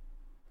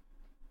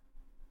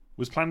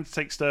 Was planning to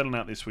take Sterling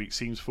out this week.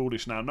 Seems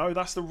foolish now. No,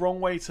 that's the wrong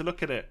way to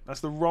look at it.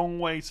 That's the wrong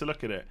way to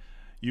look at it.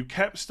 You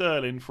kept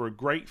Sterling for a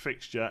great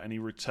fixture and he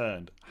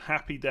returned.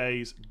 Happy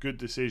days, good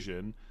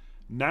decision.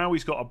 Now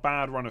he's got a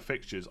bad run of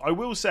fixtures. I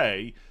will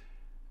say,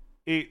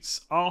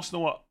 it's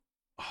Arsenal at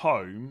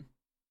home.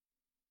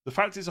 The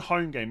fact it's a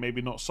home game,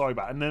 maybe not so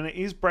bad. And then it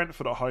is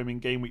Brentford at home in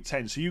game week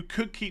 10. So you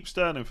could keep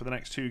Sterling for the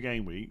next 2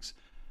 game weeks.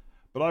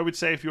 But I would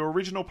say if your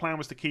original plan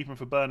was to keep him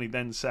for Burnley,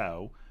 then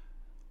sell,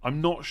 I'm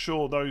not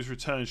sure those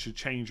returns should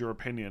change your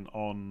opinion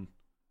on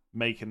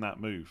making that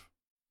move.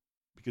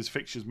 Because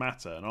fixtures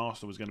matter, and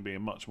Arsenal was going to be a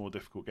much more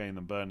difficult game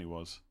than Burnley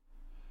was.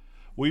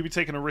 Will you be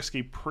taking a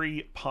risky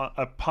punt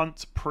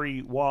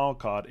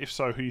pre-wildcard? If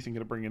so, who are you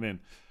thinking of bringing in?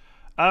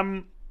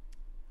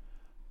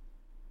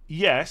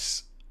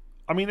 Yes.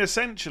 I mean,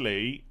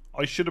 essentially,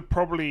 I could have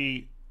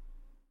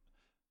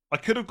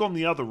gone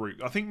the other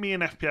route. I think me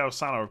and FPL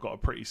Salah have got a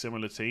pretty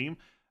similar team,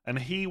 and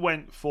he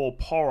went for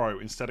Porro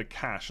instead of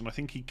Cash, and I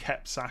think he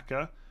kept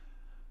Saka.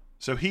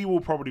 So he will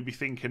probably be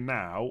thinking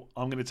now,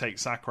 I'm going to take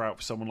Saka out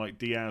for someone like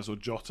Diaz or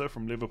Jota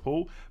from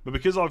Liverpool. But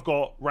because I've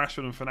got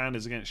Rashford and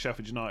Fernandes against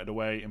Sheffield United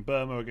away, and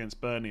Burma against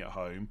Burnley at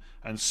home,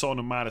 and Son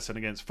and Maddison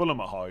against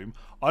Fulham at home,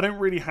 I don't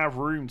really have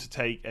room to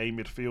take a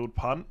midfield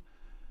punt.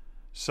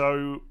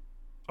 So,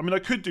 I mean, I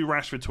could do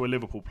Rashford to a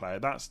Liverpool player.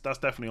 That's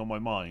definitely on my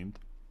mind.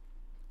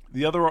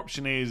 The other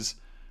option is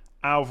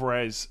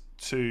Alvarez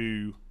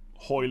to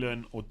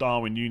Højlund or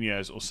Darwin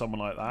Nunez or someone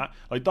like that.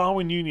 Like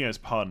Darwin Nunez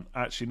punt,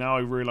 actually, now I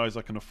realise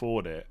I can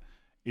afford it,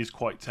 is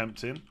quite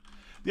tempting.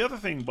 The other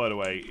thing, by the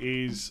way,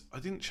 is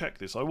I didn't check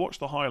this. I watched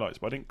the highlights,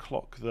 but I didn't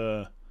clock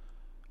the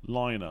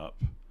lineup.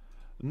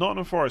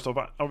 Nottingham Forest,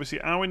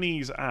 obviously, our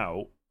knees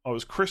out. Oh, it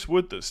was Chris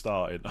Wood that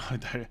started.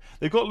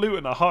 They've got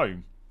Luton at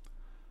home.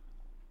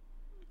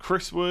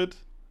 Chris Wood,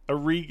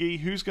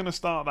 Origi, who's going to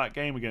start that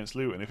game against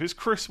Luton? If it's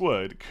Chris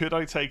Wood, could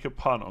I take a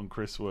punt on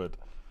Chris Wood?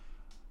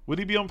 Would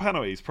he be on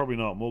penalties? Probably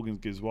not. Morgan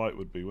Gibbs White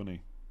would be,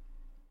 wouldn't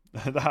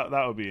he?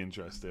 that would be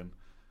interesting.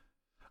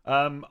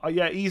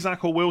 Yeah,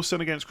 Isak or Wilson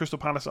against Crystal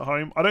Palace at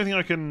home. I don't know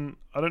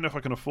if I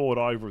can afford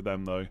either of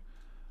them though.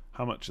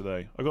 How much are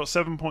they? I've got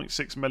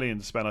 7.6 million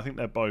to spend. I think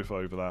they're both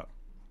over that.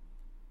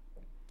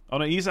 Oh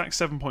no, Isak's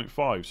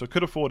 7.5, so I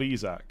could afford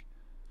Isak.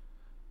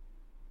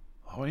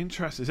 Oh,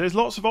 interesting. There's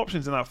lots of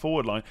options in that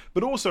forward line,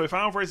 but also if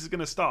Alvarez is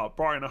going to start,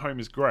 Brighton at home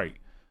is great.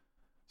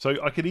 So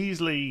I could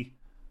easily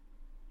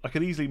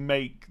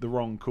make the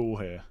wrong call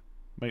here.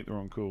 Make the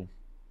wrong call.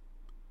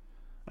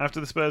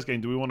 After the Spurs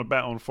game, do we want to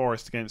bet on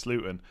Forest against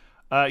Luton?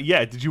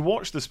 Yeah, did you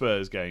watch the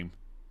Spurs game?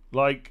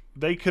 Like,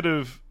 they could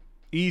have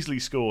easily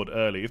scored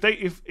early.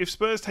 If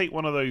Spurs take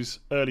one of those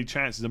early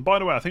chances, and by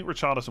the way, I think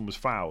Richarlison was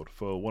fouled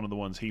for one of the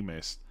ones he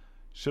missed.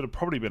 Should have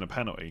probably been a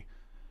penalty.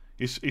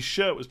 His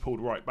shirt was pulled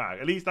right back.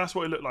 At least that's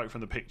what it looked like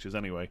from the pictures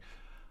anyway.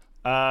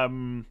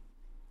 Yeah,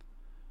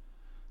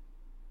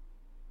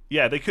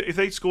 if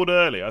they'd scored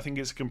early, I think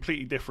it's a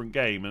completely different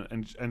game,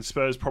 and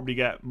Spurs probably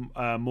get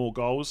more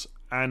goals.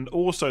 And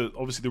also,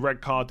 obviously, the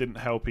red card didn't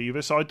help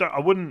either. So I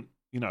wouldn't,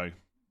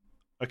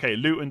 okay,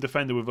 Luton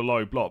defended with a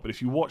low block, but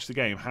if you watch the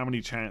game, how many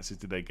chances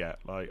did they get?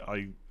 Like,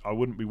 I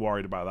wouldn't be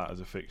worried about that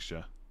as a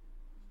fixture.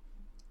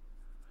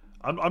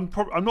 I'm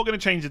not going to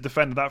change the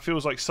defender. That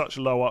feels like such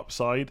low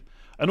upside.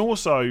 And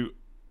also,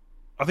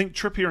 I think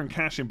Trippier and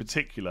Cash in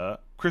particular,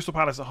 Crystal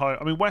Palace at home.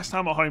 I mean, West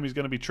Ham at home is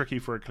going to be tricky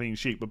for a clean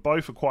sheet, but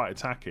both are quite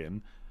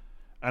attacking.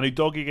 And a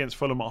doggy against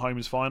Fulham at home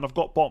is fine. I've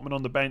got Botman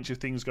on the bench if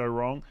things go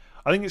wrong.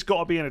 I think it's got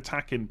to be an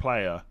attacking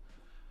player.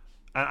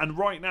 And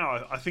right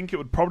now, I think it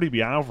would probably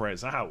be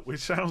Alvarez out,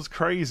 which sounds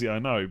crazy, I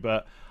know,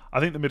 but I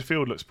think the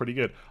midfield looks pretty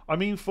good. I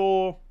mean,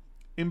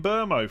 in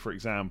Burmo, for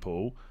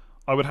example,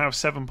 I would have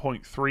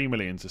 7.3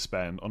 million to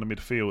spend on a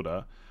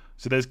midfielder.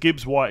 So there's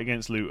Gibbs White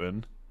against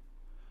Luton,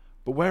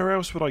 But where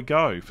else would I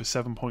go for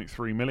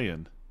 7.3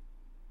 million?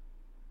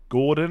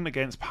 Gordon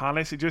against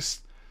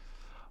Palace.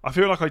 I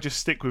feel like I just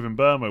stick with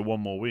Mbeumo one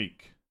more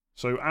week.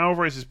 So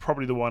Alvarez is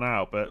probably the one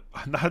out, but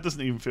that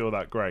doesn't even feel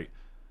that great.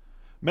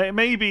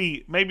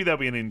 Maybe there'll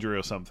be an injury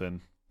or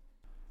something.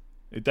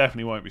 It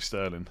definitely won't be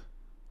Sterling.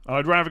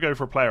 I'd rather go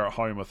for a player at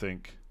home, I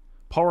think.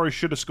 Porro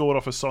should have scored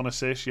off a Son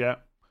assist, yeah.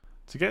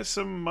 To get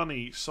some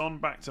money, Son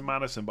back to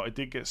Maddison, but I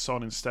did get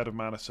Son instead of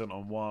Maddison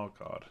on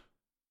wildcard.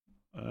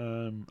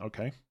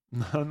 Okay.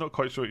 I'm not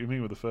quite sure what you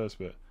mean with the first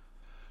bit.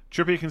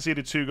 Trippier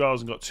conceded 2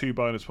 goals and got 2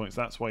 bonus points.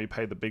 That's why you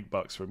paid the big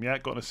bucks for him. Yeah,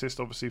 got an assist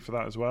obviously for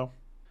that as well.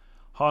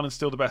 Haaland's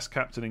still the best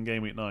captain in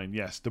Game Week 9.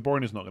 Yes, De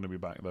Bruyne is not going to be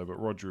back though,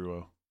 but Rodri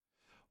will.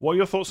 What are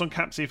your thoughts on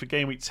captaincy for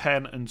Game Week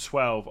 10 and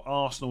 12?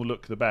 Arsenal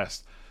look the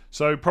best.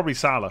 So probably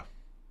Salah.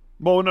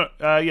 Well, no,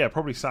 yeah,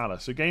 probably Salah.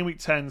 So Game Week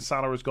 10,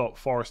 Salah has got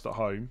Forest at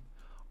home.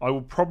 I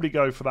will probably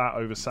go for that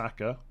over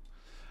Saka.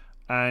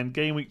 And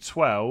Game Week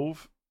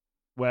 12,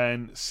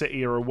 when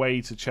City are away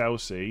to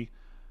Chelsea,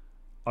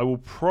 I will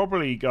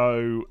probably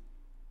go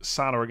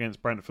Salah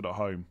against Brentford at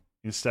home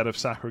instead of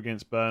Saka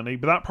against Burnley.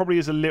 But that probably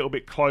is a little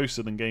bit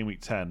closer than Game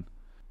Week 10.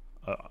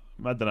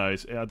 I don't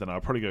know.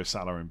 I'll probably go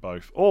Salah in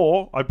both.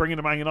 Or I bring in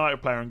a Man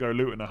United player and go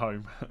Luton at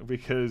home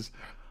because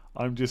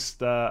I'm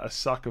just a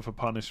sucker for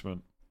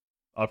punishment.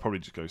 I'll probably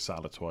just go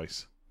Salah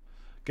twice.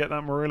 Get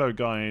that Murillo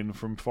guy in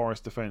from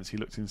Forest Defence. He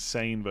looked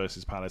insane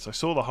versus Palace. I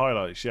saw the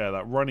highlights. Yeah,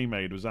 that run he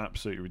made was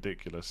absolutely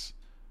ridiculous.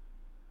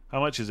 How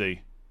much is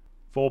he?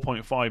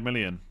 4.5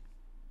 million.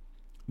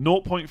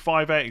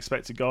 0.58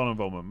 expected goal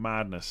involvement.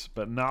 Madness.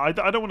 But no, I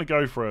don't want to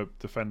go for a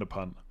defender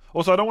punt.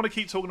 Also, I don't want to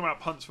keep talking about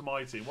punts for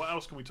my team. What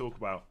else can we talk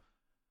about?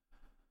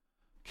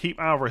 Keep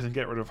Alvarez and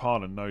get rid of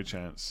Haaland. No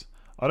chance.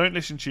 I don't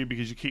listen to you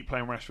because you keep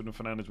playing Rashford and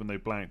Fernandes when they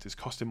blanked. It's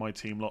costing my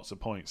team lots of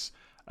points.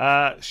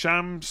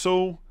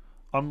 Shamsul,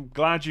 I'm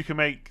glad you can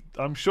make...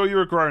 I'm sure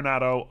you're a grown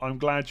adult. I'm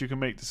glad you can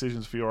make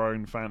decisions for your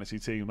own fantasy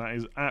team. That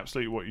is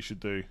absolutely what you should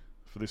do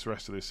for this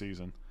rest of this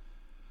season.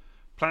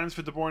 Plans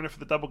for De Bruyne for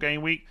the double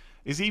game week.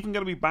 Is he even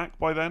going to be back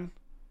by then?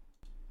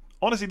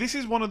 Honestly, this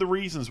is one of the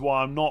reasons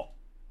why I'm not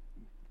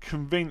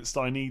convinced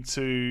I need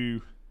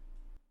to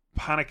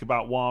panic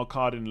about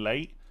wildcarding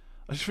late.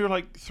 I just feel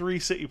like 3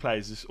 City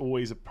players is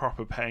always a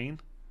proper pain.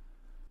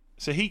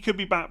 So he could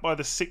be back by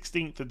the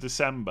 16th of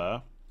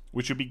December,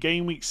 which would be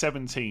game week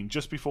 17,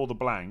 just before the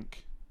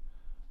blank,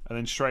 and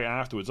then straight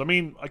afterwards. I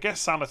mean, I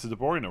guess Salah to De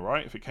Bruyne,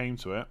 right, if it came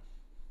to it.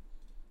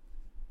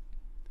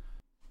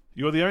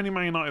 You're the only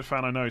Man United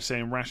fan I know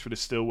saying Rashford is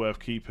still worth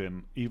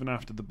keeping, even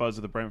after the buzz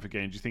of the Brentford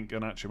game. Do you think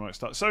Garnacho might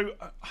start? So,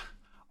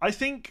 I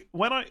think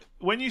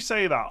when you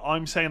say that,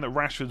 I'm saying that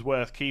Rashford's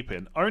worth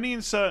keeping, only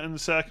in certain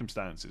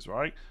circumstances,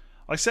 right?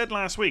 I said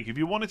last week, if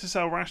you wanted to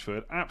sell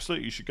Rashford,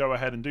 absolutely you should go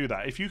ahead and do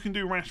that. If you can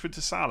do Rashford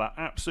to Salah,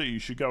 absolutely you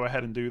should go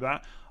ahead and do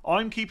that.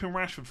 I'm keeping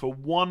Rashford for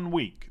 1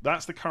 week.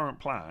 That's the current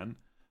plan.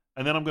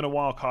 And then I'm going to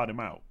wildcard him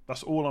out.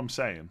 That's all I'm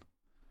saying.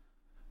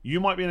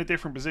 You might be in a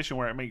different position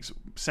where it makes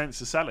sense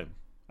to sell him.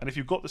 And if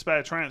you've got the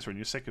spare transfer and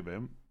you're sick of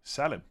him,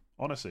 sell him.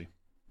 Honestly.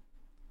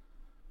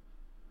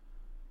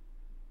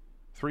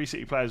 3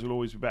 City players will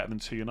always be better than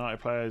 2 United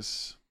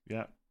players.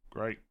 Yeah,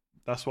 great.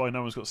 That's why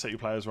no one's got City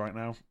players right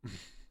now.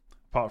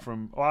 Apart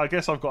from... Well, I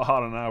guess I've got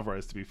Haaland and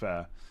Alvarez, to be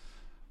fair.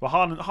 But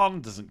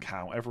Haaland doesn't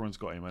count. Everyone's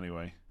got him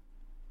anyway.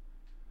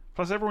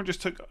 Plus, everyone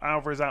just took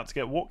Alvarez out to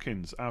get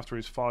Watkins after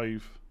his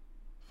five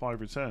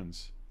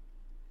returns.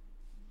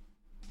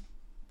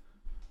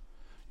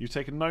 You've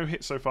taken no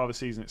hits so far this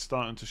season. It's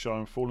starting to show.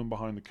 I'm falling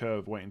behind the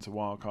curve, waiting to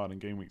wildcard in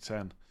game week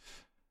 10.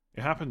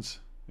 It happens.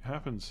 It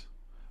happens.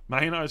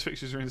 Man United's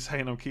fixtures are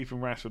insane. I'm keeping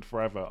Rashford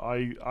forever.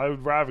 I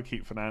would rather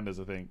keep Fernandes,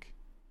 I think.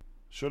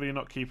 Surely you're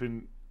not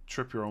keeping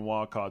Trippier on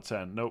wildcard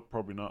 10. Nope,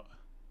 probably not.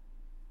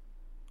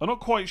 I'm not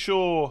quite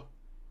sure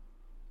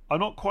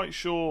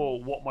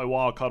what my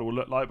wildcard will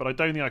look like, but I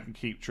don't think I can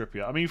keep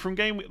Trippier. I mean, from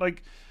game...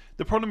 Like,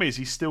 the problem is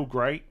he's still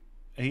great.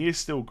 He is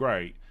still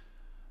great.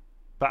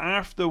 But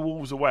after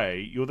Wolves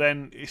away, you're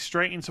then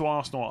straight into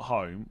Arsenal at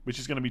home, which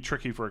is going to be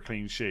tricky for a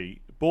clean sheet.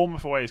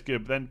 Bournemouth away is good,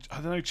 but then,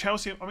 I don't know,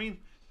 Chelsea... I mean,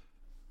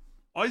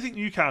 I think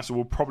Newcastle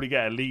will probably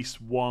get at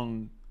least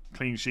 1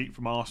 clean sheet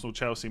from Arsenal,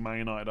 Chelsea, Man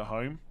United at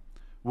home.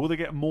 Will they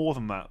get more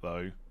than that,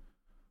 though?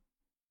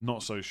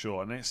 Not so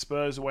sure. And it's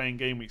Spurs away in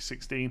game week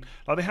 16.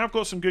 Like, they have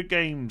got some good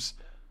games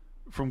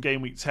from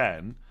game week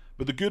 10,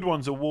 but the good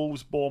ones are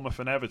Wolves, Bournemouth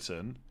and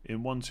Everton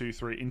in 1, 2,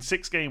 3. In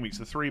 6 game weeks,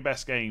 the 3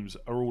 best games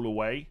are all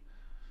away.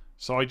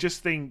 So I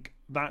just think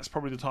that's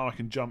probably the time I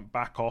can jump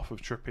back off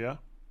of Trippier.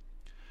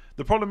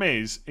 The problem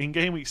is, in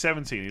game week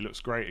 17, he looks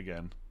great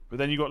again. But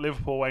then you've got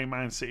Liverpool away,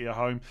 Man City at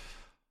home.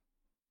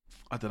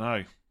 I don't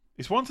know.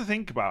 It's one to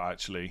think about,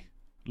 actually,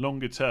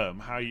 longer term,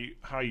 how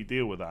you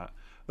deal with that.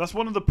 That's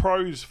one of the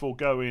pros for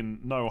going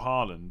no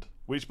Haaland,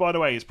 which, by the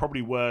way, is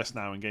probably worse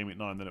now in game week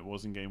 9 than it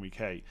was in game week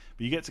 8.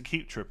 But you get to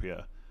keep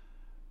Trippier.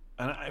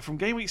 And from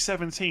game week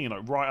 17,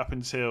 like right up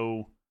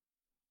until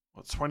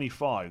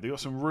 25, they got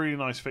some really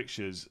nice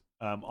fixtures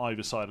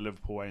either side of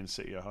Liverpool away and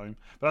City at home.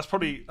 But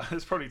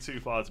that's probably too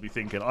far to be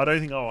thinking. I don't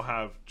think I'll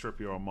have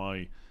Trippier on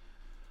my...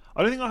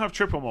 I don't think I have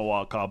Trippier on my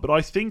wild card, but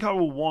I think I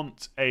will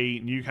want a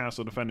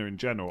Newcastle defender in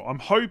general. I'm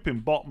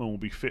hoping Botman will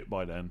be fit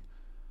by then.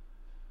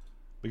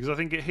 Because I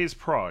think at his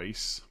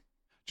price...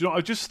 Do you know,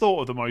 I just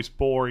thought of the most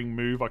boring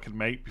move I could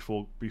make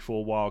before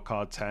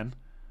wildcard 10.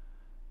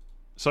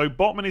 So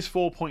Botman is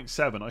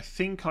 4.7. I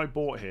think I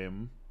bought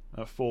him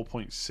at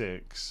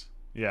 4.6.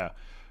 Yeah.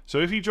 So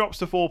if he drops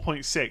to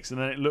 4.6 and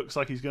then it looks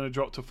like he's going to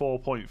drop to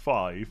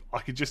 4.5, I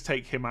could just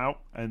take him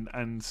out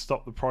and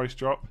stop the price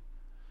drop.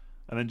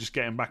 And then just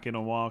get him back in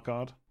on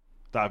wildcard.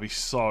 That'd be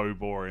so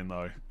boring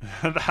though.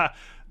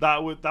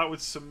 that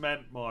would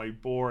cement my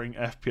boring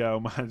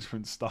FPL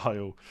management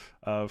style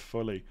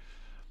fully.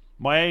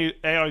 My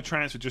AI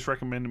transfer just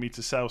recommended me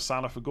to sell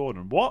Salah for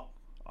Gordon. What?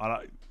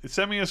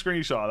 Send me a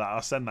screenshot of that.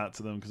 I'll send that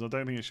to them because I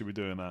don't think it should be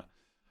doing that.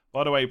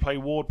 By the way, play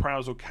Ward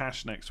Prowse or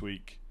Cash next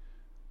week.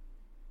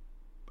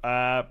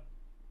 I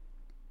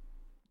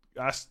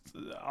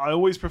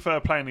always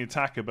prefer playing the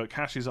attacker, but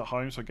Cash is at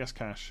home, so I guess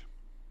Cash.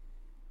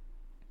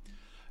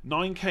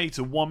 9k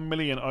to 1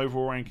 million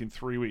overall rank in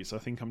 3 weeks. I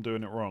think I'm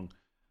doing it wrong.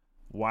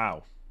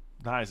 Wow.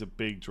 That is a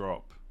big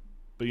drop.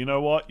 But you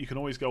know what? You can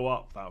always go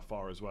up that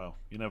far as well.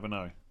 You never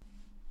know.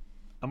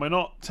 Am I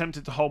not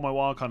tempted to hold my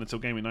wildcard until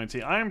Game Week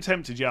 19? I am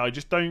tempted, yeah. I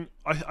just don't...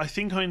 I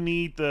think I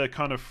need the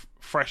kind of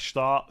fresh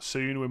start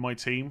soon with my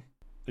team.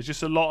 There's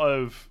just a lot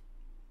of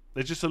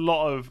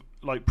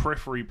like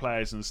periphery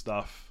players and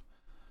stuff.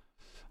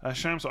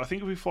 Shamsel, I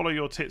think if we follow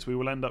your tips, we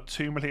will end up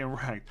 2 million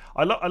ranked.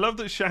 I love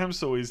that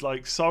Shamsel is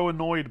like so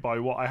annoyed by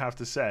what I have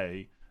to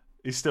say.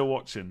 He's still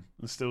watching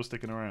and still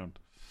sticking around.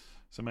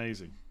 It's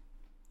amazing.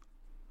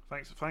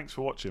 Thanks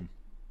for watching.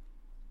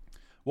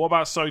 What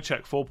about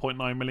Souček,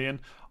 4.9 million?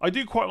 I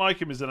do quite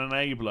like him as an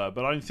enabler,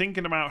 but I'm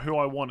thinking about who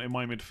I want in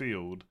my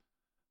midfield.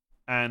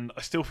 And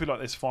I still feel like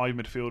there's 5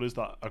 midfielders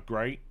that are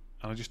great.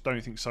 And I just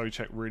don't think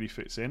Souček really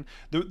fits in.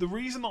 The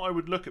reason that I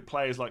would look at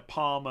players like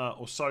Palmer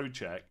or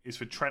Souček is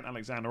for Trent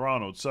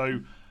Alexander-Arnold.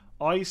 So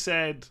I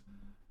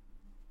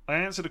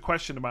answered a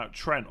question about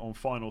Trent on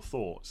Final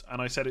Thoughts,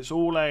 and I said it's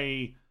all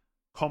a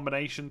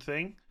combination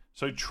thing.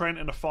 So Trent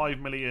and a 5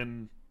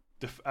 million,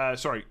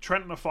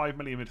 Trent and a 5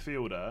 million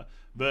midfielder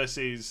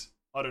versus,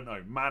 I don't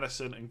know,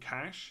 Maddison and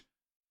Cash.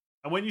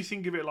 And when you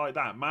think of it like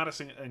that,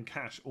 Maddison and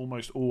Cash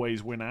almost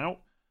always win out.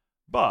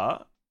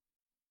 But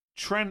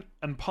Trent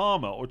and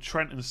Palmer or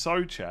Trent and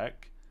Souček,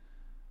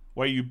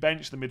 where you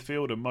bench the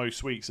midfielder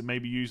most weeks and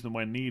maybe use them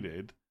when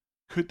needed,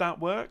 could that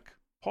work?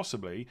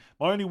 Possibly.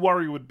 My only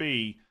worry would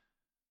be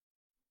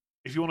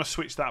if you want to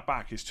switch that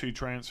back, it's 2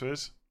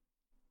 transfers.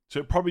 So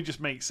it probably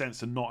just makes sense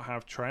to not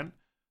have Trent.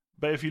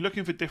 But if you're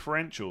looking for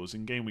differentials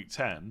in Game Week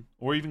 10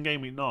 or even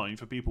Game Week 9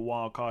 for people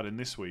wildcarding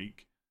this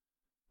week,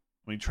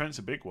 I mean, Trent's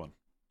a big one.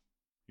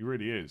 He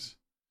really is.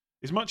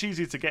 It's much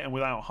easier to get him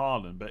without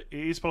Haaland, but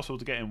it is possible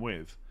to get him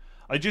with.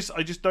 I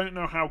just don't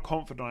know how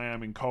confident I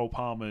am in Cole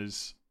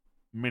Palmer's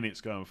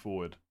minutes going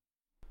forward.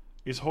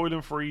 Is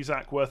Højlund for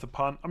Isak worth a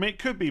punt? I mean, it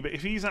could be, but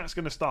if Isak's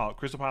going to start,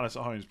 Crystal Palace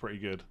at home is pretty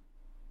good.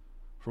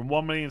 From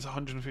 1 million to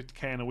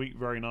 150k in a week,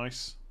 very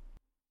nice.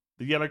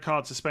 The yellow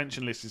card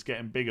suspension list is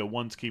getting bigger,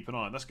 one to keep an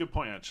eye on. That's a good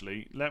point,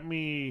 actually.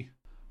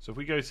 So if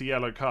we go to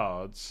yellow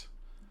cards.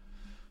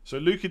 So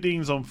Luca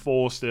Dean's on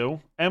 4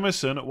 still.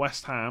 Emerson at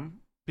West Ham.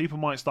 People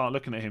might start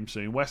looking at him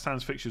soon. West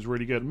Ham's fixture is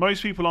really good.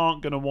 Most people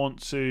aren't going to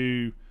want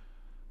to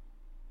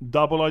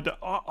double. I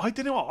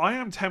don't know what. I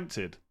am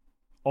tempted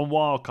on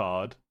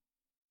wildcard.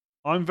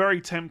 I'm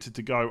very tempted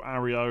to go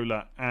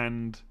Areola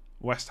and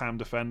West Ham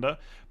defender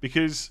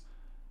because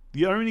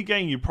the only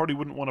game you probably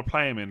wouldn't want to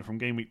play him in from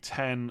game week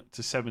 10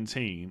 to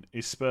 17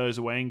 is Spurs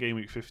away in game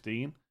week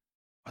 15.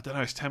 I don't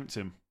know. It's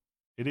tempting.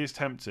 It is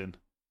tempting.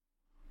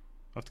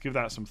 I have to give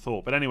that some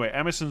thought. But anyway,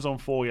 Emerson's on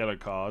 4 yellow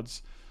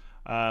cards.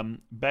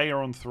 Bayer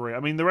on 3. I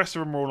mean, the rest of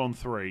them are all on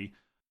 3.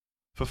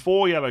 For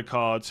 4 yellow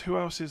cards, who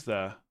else is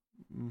there?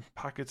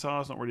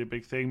 Paquetá's not really a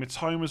big thing.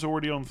 Mitoma's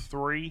already on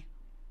 3.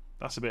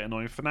 That's a bit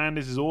annoying.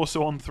 Fernandes is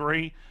also on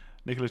 3.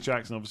 Nicholas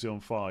Jackson obviously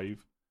on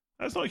 5.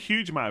 That's not a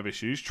huge amount of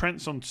issues.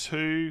 Trent's on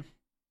 2.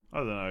 I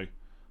don't know.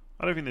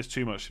 I don't think there's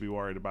too much to be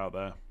worried about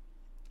there.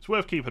 It's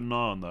worth keeping an eye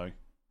on, though.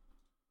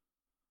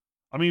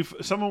 I mean,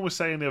 someone was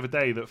saying the other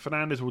day that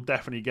Fernandes will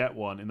definitely get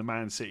one in the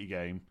Man City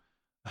game.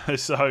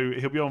 So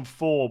he'll be on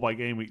 4 by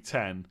game week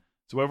 10.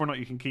 So whether or not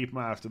you can keep him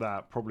out after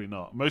that, probably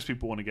not. Most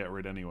people want to get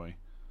rid anyway,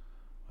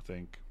 I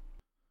think.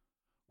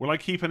 Will I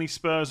keep any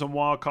Spurs on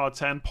wildcard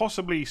 10?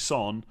 Possibly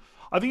Son.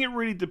 I think it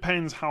really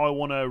depends how I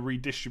want to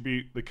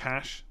redistribute the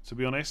cash, to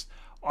be honest.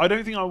 I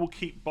don't think I will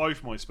keep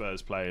both my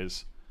Spurs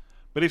players.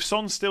 But if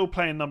Son's still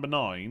playing number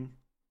 9,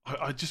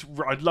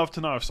 I'd love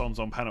to know if Son's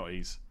on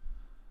penalties.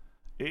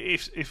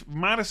 If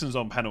Maddison's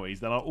on penalties,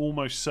 then I'll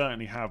almost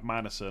certainly have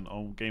Maddison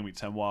on game week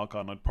 10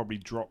 wildcard and I'd probably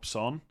drop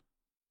Son.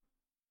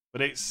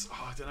 But I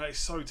don't know, it's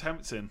so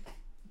tempting.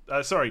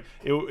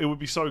 It would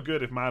be so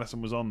good if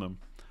Maddison was on them.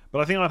 But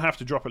I think I'd have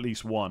to drop at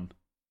least one.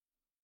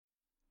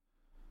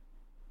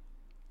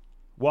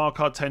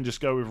 Wildcard 10,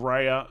 just go with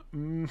Raya.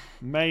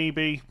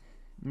 Maybe.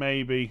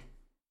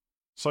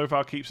 So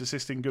far keeps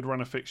assisting good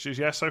run of fixtures.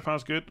 Yeah, so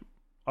far's good.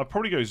 I'd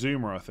probably go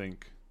Zuma, I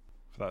think.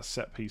 for that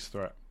set piece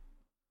threat.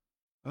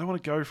 I don't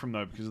want to go from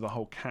though because of the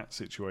whole cat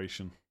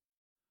situation.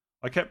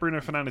 I kept Bruno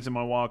Fernandes in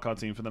my wildcard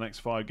team for the next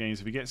 5 games.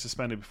 If he gets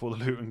suspended before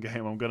the Luton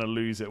game, I'm going to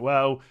lose it.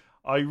 Well,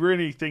 I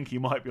really think he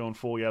might be on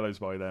 4 yellows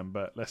by then,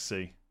 but let's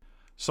see.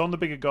 Son the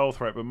bigger goal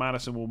threat, but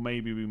Maddison will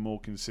maybe be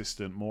more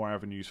consistent, more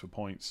avenues for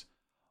points.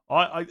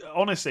 I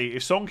honestly,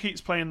 if Son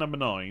keeps playing number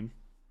 9,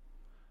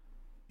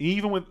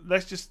 even with,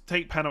 let's just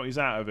take penalties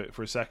out of it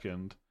for a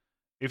second.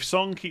 If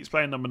Son keeps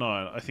playing number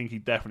 9, I think he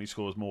definitely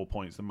scores more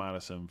points than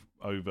Maddison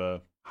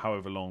over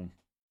however long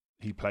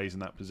he plays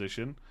in that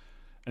position.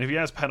 And if he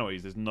has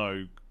penalties, there's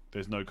no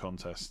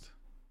contest.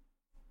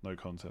 No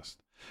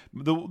contest.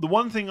 The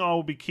one thing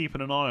I'll be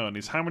keeping an eye on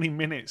is how many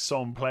minutes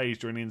Son plays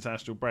during the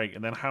international break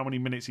and then how many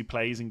minutes he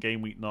plays in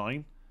game week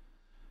 9.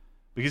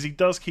 Because he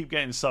does keep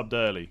getting subbed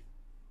early.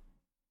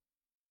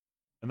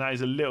 And that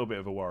is a little bit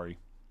of a worry.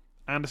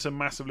 Anderson,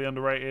 massively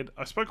underrated.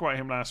 I spoke about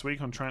him last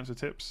week on Transfer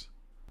Tips.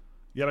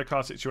 Yellow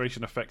card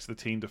situation affects the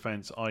team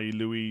defence, i.e.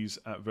 Luiz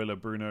at Villa,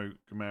 Bruno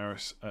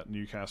Guimaraes at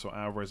Newcastle,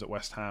 Alvarez at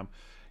West Ham.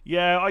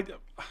 Yeah,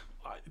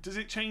 does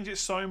it change it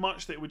so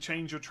much that it would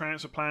change your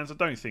transfer plans? I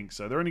don't think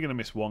so. They're only going to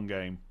miss 1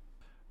 game.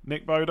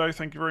 Nick Bodo,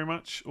 thank you very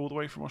much. All the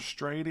way from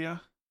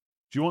Australia.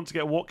 Do you want to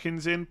get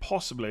Watkins in?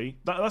 Possibly.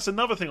 That's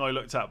another thing I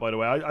looked at, by the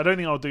way. I don't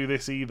think I'll do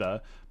this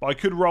either. But I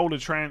could roll a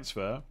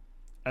transfer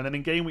and then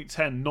in game week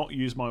 10 not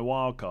use my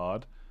wild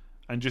card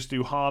and just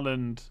do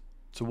Haaland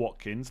to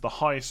Watkins, the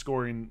highest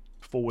scoring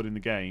forward in the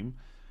game,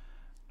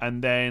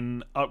 and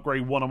then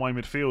upgrade one of my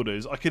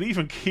midfielders. I could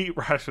even keep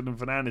Rashford and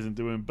Fernandes and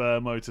doing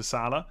Burmo to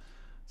Salah.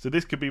 So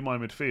this could be my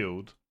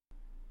midfield.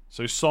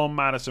 So Son,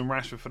 Maddison,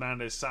 Rashford,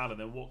 Fernandes, Salah,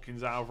 then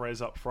Watkins,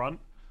 Alvarez up front.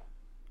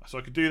 So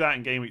I could do that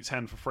in game week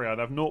 10 for free. I'd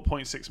have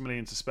 0.6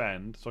 million to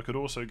spend. So I could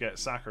also get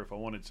Saka if I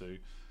wanted to.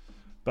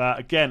 But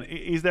again,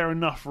 is there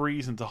enough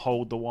reason to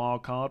hold the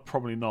wild card?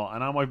 Probably not.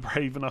 And am I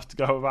brave enough to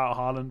go without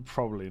Haaland?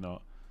 Probably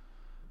not.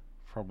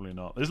 Probably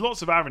not. There's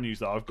lots of avenues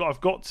though.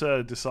 I've got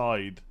to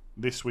decide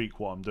this week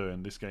what I'm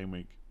doing this game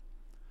week.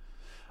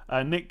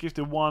 Nick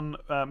gifted 1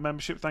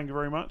 membership. Thank you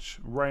very much.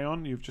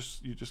 Rayon, you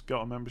just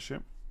got a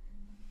membership.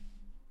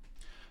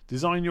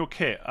 Design your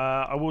kit.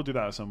 I will do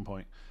that at some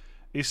point.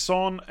 Is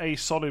Son a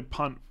solid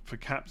punt for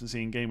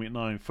captaincy in game week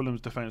 9?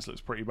 Fulham's defence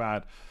looks pretty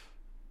bad.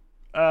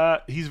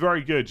 He's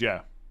very good,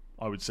 yeah,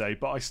 I would say.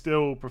 But I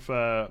still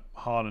prefer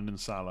Haaland and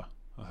Salah,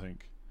 I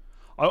think.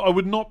 I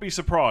would not be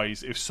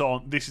surprised if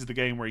Son, this is the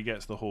game where he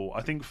gets the haul.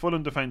 I think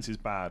Fulham defence is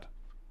bad.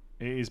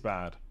 It is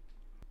bad.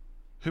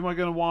 Who am I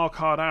going to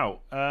wildcard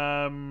out?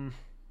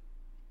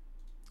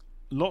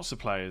 Lots of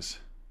players.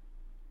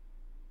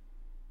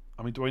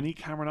 I mean, do I need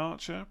Cameron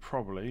Archer?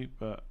 Probably,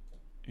 but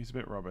he's a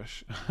bit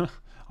rubbish.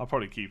 I'll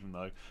probably keep him,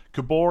 though.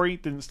 Kabori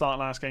didn't start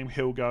last game.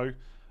 He'll go.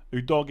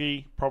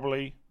 Udogi,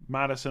 probably.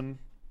 Maddison,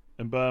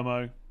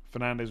 Mbermo,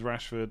 Fernandes,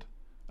 Rashford,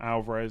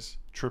 Alvarez,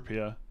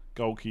 Trippier,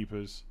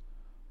 goalkeepers.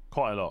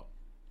 Quite a lot.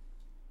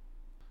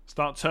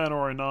 Start Turner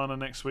or Onana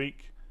next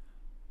week.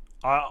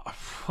 I'd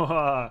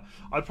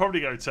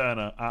probably go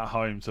Turner at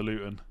home to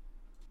Luton.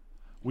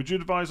 Would you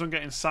advise on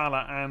getting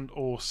Salah and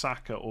or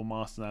Saka or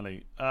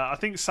Martinelli? I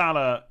think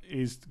Salah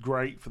is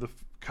great for the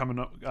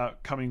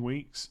coming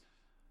weeks,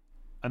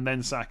 and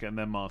then Saka and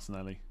then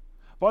Martinelli.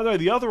 By the way,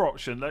 the other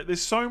option,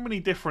 there's so many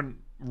different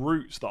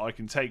routes that I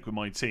can take with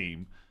my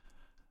team.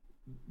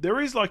 There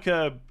is like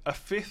a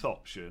 5th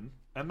option,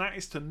 and that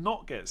is to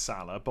not get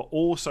Salah, but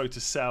also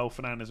to sell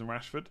Fernandes and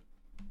Rashford,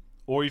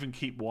 or even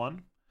keep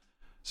one.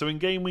 So in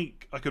game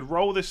week, I could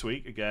roll this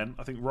week again.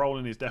 I think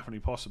rolling is definitely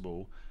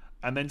possible.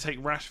 And then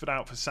take Rashford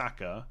out for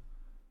Saka,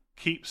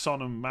 keep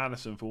Son and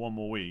Maddison for 1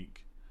 more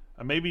week,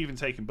 and maybe even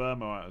taking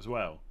Burmo out as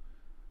well.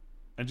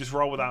 And just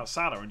roll without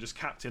Salah and just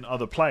captain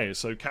other players.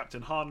 So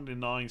captain Haaland in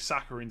 9,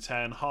 Saka in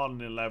 10, Haaland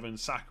in 11,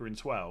 Saka in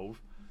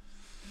 12.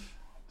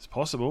 It's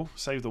possible.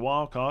 Save the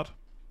wild card.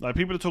 Like,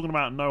 people are talking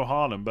about no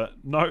Haaland, but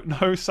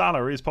no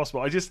Salah is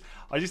possible. I just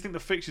think the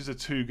fixtures are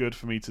too good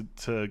for me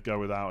to go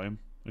without him.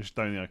 I just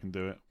don't think I can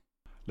do it.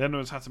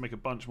 Leonard's had to make a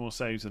bunch more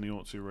saves than he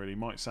ought to, really.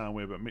 Might sound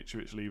weird, but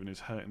Mitrovic leaving is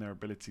hurting their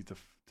ability to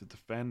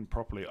defend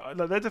properly.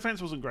 Their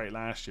defence wasn't great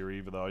last year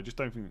either, though. I just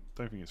don't think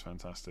it's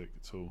fantastic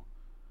at all.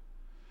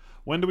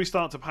 When do we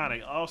start to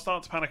panic? I'll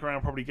start to panic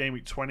around probably game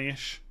week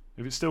 20-ish.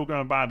 If it's still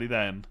going badly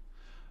then.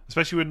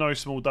 Especially with no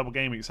small double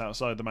game weeks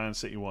outside the Man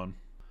City one.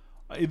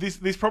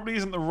 This probably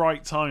isn't the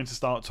right time to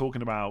start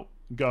talking about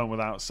going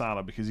without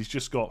Salah because he's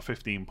just got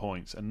 15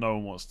 points and no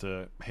one wants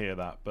to hear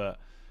that. But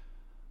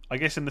I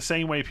guess in the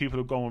same way people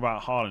have gone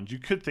without Haaland, you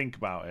could think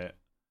about it.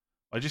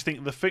 I just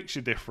think the fixture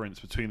difference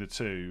between the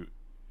two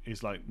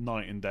is like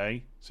night and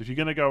day. So if you're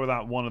going to go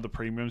without one of the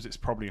premiums, it's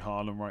probably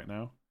Haaland right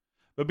now.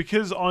 But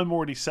because I'm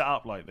already set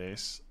up like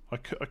this, I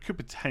could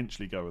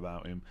potentially go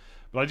without him.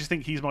 But I just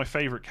think he's my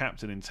favourite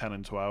captain in 10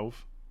 and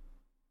 12.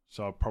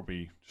 So I'll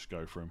probably just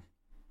go for him.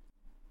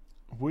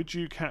 Would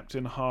you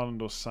captain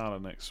Haaland or Salah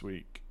next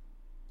week?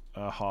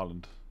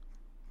 Haaland.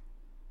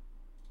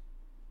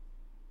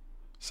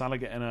 Salah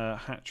getting a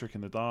hat-trick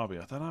in the derby.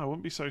 I don't know. I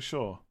wouldn't be so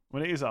sure.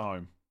 When it is at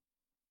home.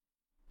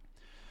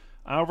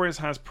 Alvarez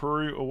has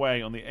Peru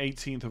away on the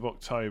 18th of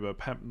October.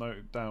 Pep no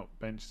doubt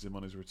benches him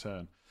on his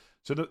return.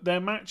 So their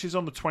match is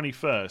on the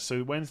 21st.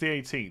 So when's the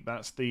 18th?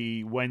 That's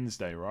the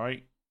Wednesday,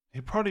 right?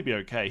 He'll probably be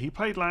okay. He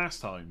played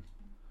last time.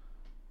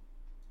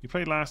 He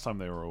played last time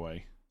they were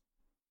away.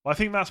 Well, I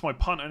think that's my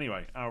punt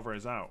anyway.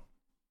 Alvarez out.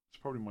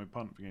 It's probably my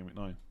punt for Game Week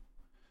 9.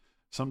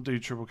 Some do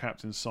triple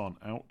captain Son.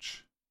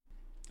 Ouch.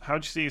 How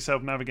do you see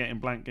yourself navigating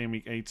blank Game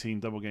Week 18,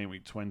 double Game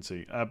Week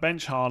 20?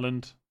 Bench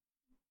Haaland.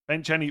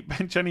 Bench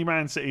any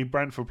Man City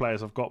Brentford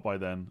players I've got by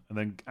then, and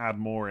then add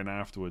more in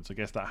afterwards. I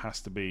guess that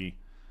has to be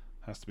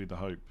the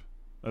hope.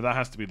 That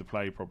has to be the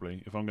play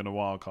probably if I'm going to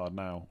wildcard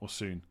now or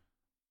soon.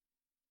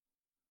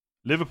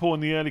 Liverpool in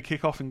the early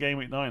kickoff in Game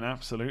Week 9.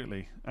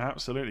 Absolutely.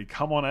 Absolutely.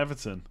 Come on,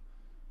 Everton.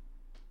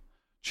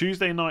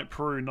 Tuesday night,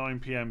 Peru, 9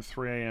 p.m,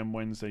 3 a.m,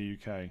 Wednesday,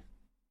 UK.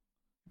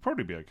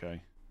 Probably be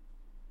okay.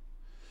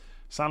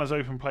 Salah's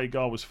open play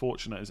goal was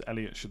fortunate as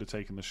Elliott should have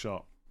taken the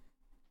shot.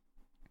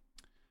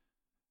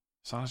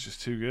 Salah's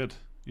just too good.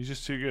 He's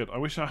just too good. I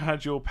wish I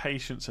had your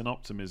patience and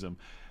optimism.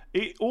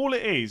 All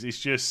it is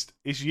just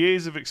it's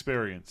years of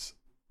experience.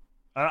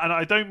 And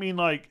I don't mean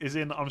like as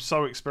in I'm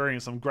so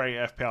experienced, I'm great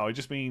at FPL. I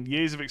just mean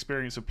years of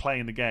experience of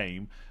playing the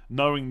game,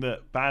 knowing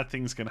that bad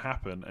things can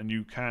happen and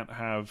you can't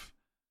have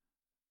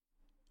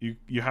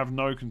you have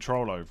no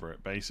control over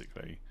it,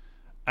 basically.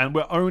 And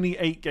we're only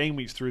 8 game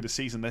weeks through the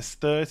season. There's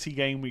 30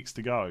 game weeks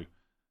to go.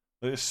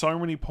 There's so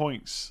many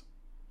points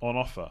on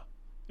offer.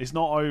 It's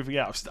not over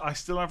yet. I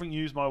still haven't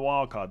used my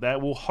wildcard. There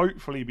will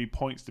hopefully be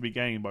points to be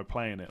gained by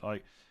playing it.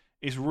 Like,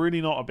 it's really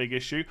not a big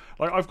issue.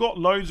 Like, I've got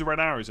loads of red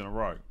arrows in a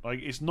row. Like,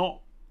 it's not...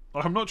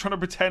 Like, I'm not trying to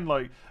pretend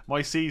like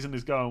my season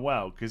is going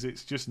well, because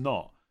it's just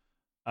not.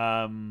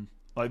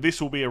 Like,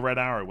 this will be a red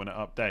arrow when it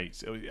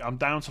updates. I'm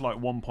down to like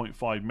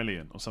 1.5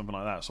 million or something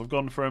like that. So I've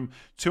gone from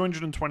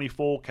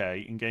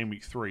 224k in game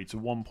week 3 to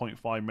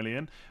 1.5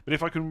 million. But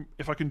if I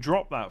can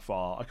drop that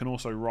far, I can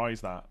also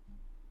rise that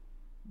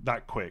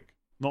quick.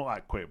 Not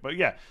that quick, but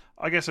yeah,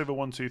 I guess over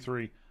 1, 2,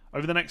 3,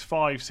 over the next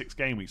 5, 6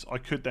 game weeks, I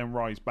could then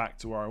rise back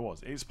to where I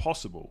was. It's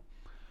possible.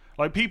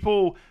 Like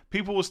people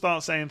will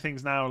start saying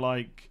things now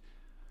like,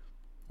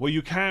 well,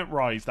 you can't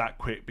rise that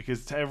quick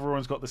because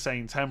everyone's got the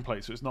same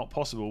template, so it's not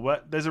possible.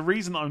 But there's a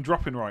reason that I'm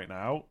dropping right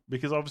now,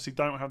 because I obviously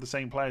don't have the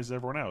same players as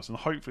everyone else, and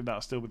hopefully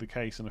that'll still be the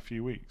case in a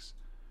few weeks.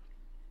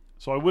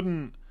 So I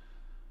wouldn't...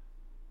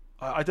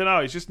 I don't know,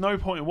 it's just no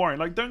point in worrying.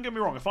 Like, don't get me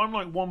wrong, if I'm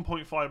like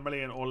 1.5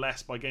 million or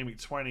less by game week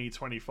 20,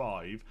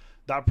 25,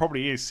 that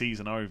probably is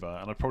season over,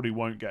 and I probably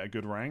won't get a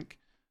good rank.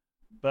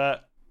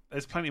 But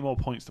there's plenty more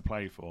points to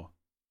play for.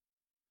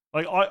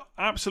 Like,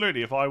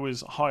 absolutely, if I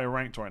was higher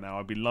ranked right now,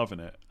 I'd be loving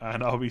it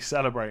and I'll be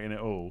celebrating it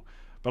all.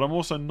 But I'm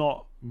also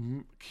not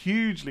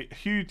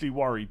hugely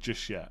worried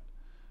just yet.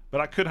 But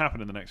that could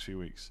happen in the next few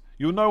weeks.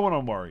 You'll know when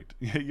I'm worried.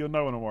 You'll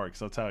know when I'm worried,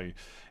 because I'll tell you.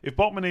 If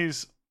Botman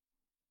is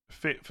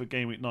fit for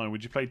game week 9,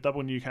 would you play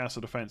double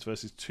Newcastle defence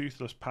versus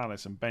Toothless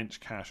Palace and bench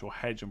Cash, or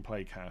hedge and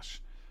play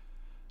Cash?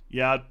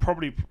 Yeah, I'd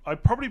probably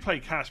play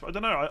Cash, but I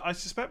don't know. I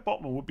suspect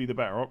Botman would be the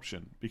better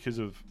option because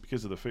of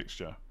the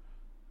fixture.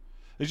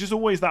 There's just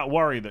always that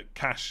worry that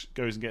Cash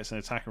goes and gets an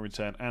attack and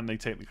return, and they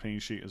take the clean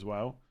sheet as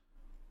well.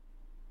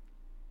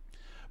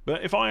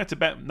 But if I had to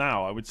bet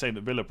now, I would say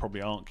that Villa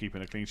probably aren't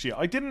keeping a clean sheet.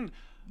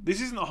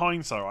 This isn't a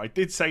hindsight. I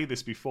did say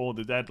this before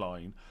the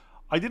deadline.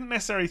 I didn't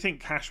necessarily think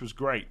Cash was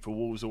great for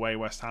Wolves away,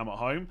 West Ham at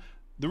home.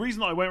 The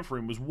reason I went for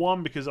him was,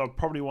 one, because I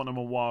probably want him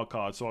on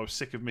wildcard, so I was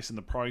sick of missing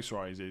the price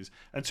rises.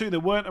 And two, there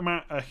weren't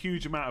a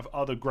huge amount of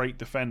other great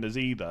defenders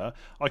either.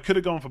 I could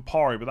have gone for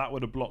Porro, but that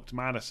would have blocked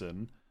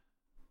Maddison.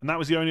 And that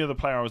was the only other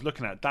player I was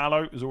looking at.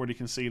 Dalot has already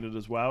conceded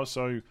as well.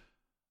 So,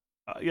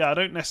 yeah, I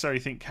don't necessarily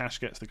think Cash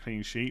gets the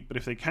clean sheet. But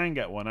if they can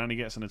get one and he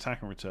gets an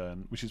attack and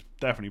return, which is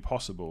definitely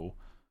possible,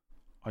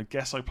 I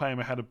guess I play him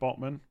ahead of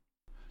Botman.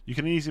 You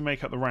can easily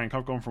make up the rank.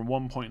 I've gone from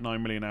 1.9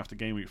 million after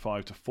game week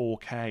 5 to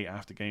 4k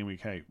after game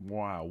week 8.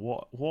 Wow,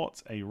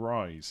 what a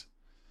rise.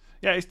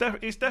 Yeah, it's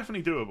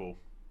definitely doable.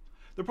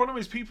 The problem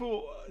is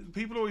people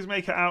always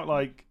make it out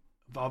like,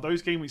 oh,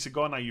 those game weeks are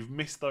gone now, you've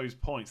missed those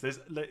points.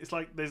 It's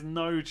like there's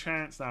no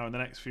chance now in the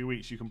next few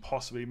weeks you can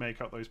possibly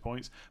make up those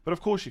points. But of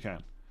course you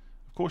can.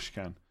 Of course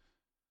you can.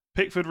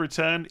 Pickford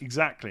returned,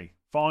 exactly.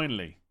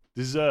 Finally.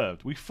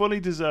 Deserved. We fully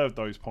deserved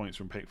those points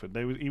from Pickford.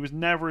 He was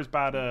never as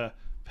bad a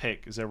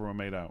pick as everyone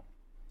made out.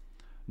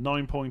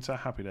 9-pointer,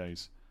 happy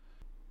days.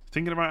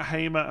 Thinking about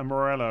Hamer and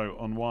Morello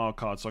on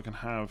wildcard, so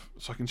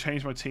I can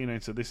change my team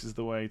name to This Is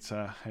the Way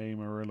to Hey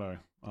Murillo.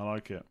 I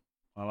like it.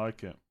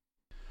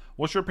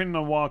 What's your opinion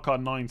on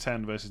wildcard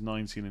 9-10 versus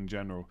 19 in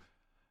general?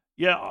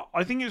 Yeah,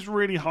 I think it's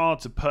really hard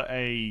to put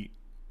a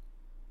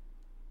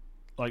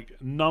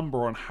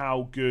number on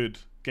how good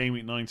Game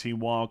Week 19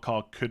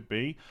 wildcard could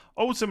be.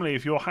 Ultimately,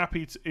 if you're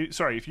happy to,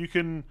 if you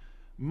can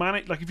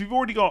manage, like if you've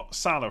already got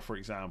Salah, for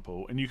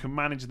example, and you can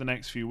manage the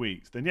next few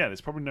weeks, then yeah,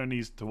 there's probably no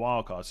need to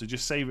wildcard. So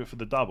just save it for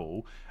the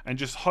double and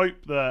just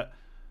hope that.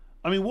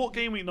 I mean, what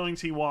Game Week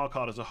 19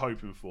 wildcarders are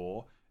hoping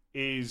for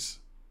is,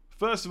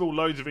 first of all,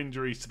 loads of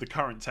injuries to the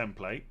current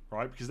template,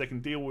 right? Because they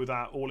can deal with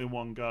that all in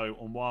one go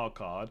on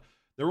wildcard.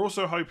 They're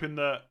also hoping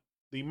that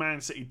the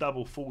Man City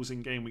double falls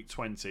in game week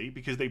 20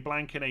 because they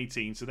blank in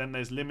 18, so then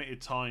there's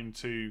limited time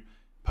to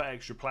put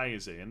extra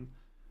players in.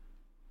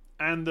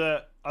 And,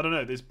 I don't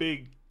know, there's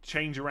big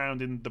change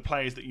around in the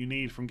players that you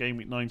need from game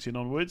week 19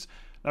 onwards.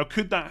 Now,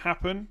 could that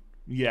happen?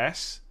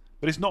 Yes,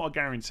 but it's not a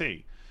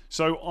guarantee.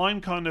 So I'm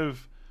kind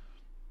of...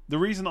 The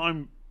reason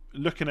I'm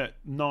looking at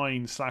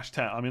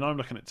 9/10, I mean, I'm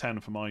looking at 10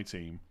 for my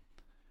team,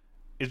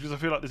 is because I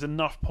feel like there's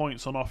enough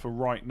points on offer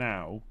right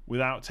now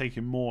without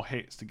taking more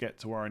hits to get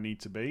to where I need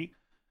to be.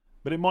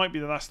 But it might be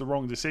that that's the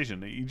wrong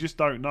decision. You just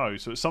don't know.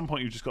 So at some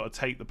point, you've just got to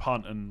take the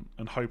punt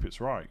and hope it's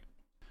right.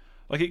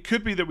 Like, it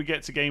could be that we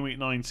get to game week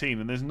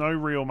 19 and there's no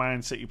real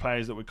Man City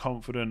players that we're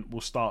confident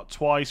will start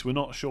twice. We're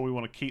not sure we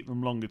want to keep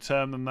them longer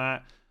term than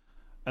that.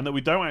 And that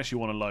we don't actually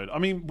want to load. I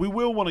mean, we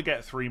will want to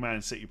get 3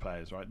 Man City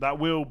players, right? That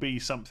will be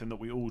something that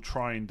we all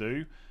try and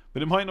do.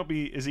 But it might not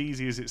be as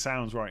easy as it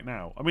sounds right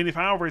now. I mean, if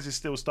Alvarez is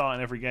still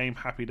starting every game,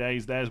 happy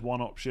days. There's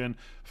one option.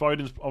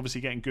 Foden's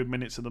obviously getting good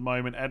minutes at the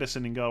moment.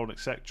 Ederson in goal,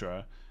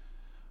 etc.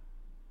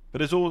 But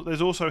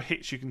there's also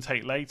hits you can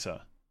take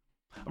later.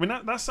 I mean,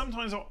 that's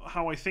sometimes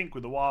how I think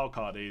with the wild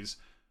card is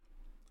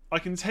I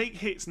can take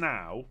hits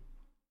now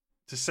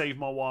to save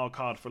my wild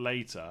card for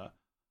later,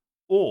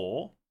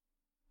 or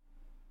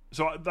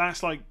so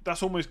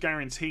that's almost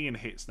guaranteeing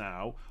hits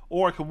now,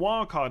 or I can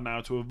wild card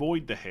now to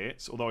avoid the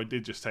hits. Although I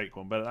did just take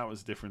one, but that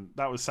was different.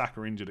 That was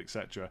Saka injured,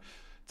 etc.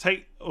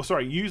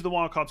 Use the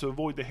wild card to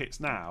avoid the hits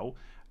now,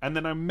 and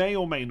then I may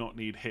or may not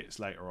need hits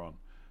later on.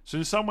 So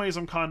in some ways,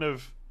 I'm kind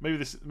of maybe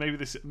this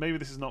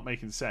is not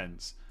making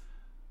sense.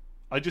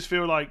 I just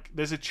feel like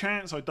there's a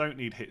chance I don't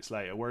need hits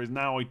later, whereas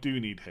now I do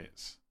need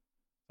hits.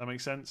 That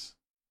makes sense?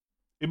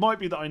 It might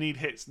be that I need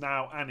hits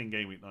now and in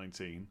game week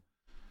 19.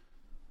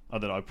 I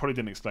don't know. I probably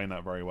didn't explain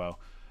that very well.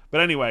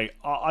 But anyway,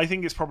 I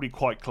think it's probably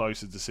quite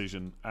close a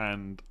decision,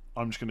 and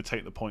I'm just going to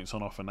take the points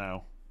on offer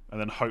now and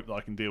then hope that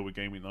I can deal with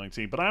game week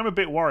 19. But I am a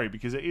bit worried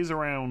because it is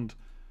around...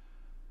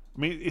 I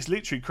mean, it's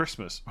literally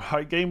Christmas,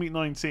 right? Game week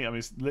 19, I mean,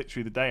 it's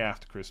literally the day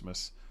after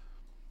Christmas.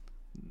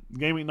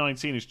 Game week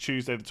 19 is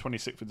Tuesday the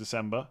 26th of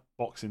December,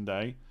 Boxing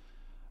Day.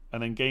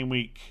 And then game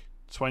week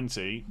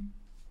 20,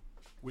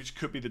 which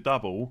could be the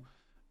double,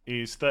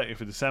 is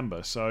 30th of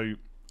December. So,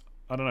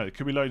 I don't know, there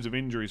could be loads of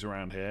injuries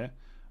around here,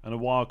 and a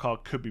wild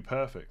card could be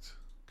perfect.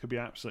 Could be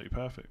absolutely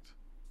perfect.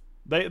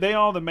 They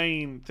are the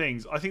main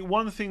things. I think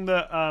one thing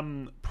that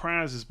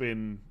Praz has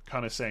been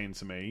kind of saying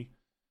to me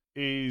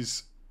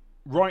is...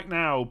 Right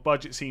now,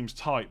 budget seems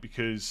tight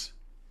because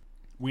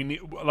we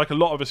need, like a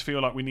lot of us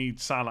feel like we need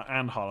Salah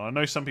and Haaland. I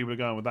know some people are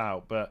going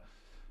without, but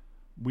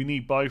we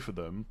need both of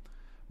them.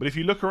 But if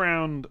you look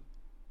around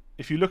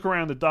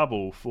the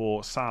double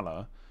for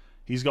Salah,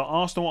 he's got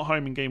Arsenal at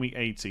home in game week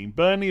 18,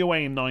 Burnley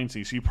away in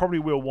 90, so you probably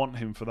will want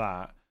him for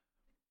that.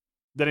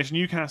 Then it's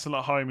Newcastle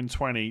at home in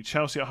 20,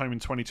 Chelsea at home in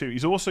 22.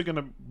 He's also going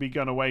to be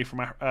going away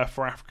for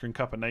African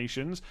Cup of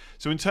Nations.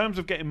 So in terms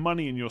of getting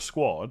money in your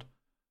squad,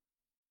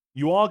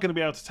 you are going to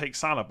be able to take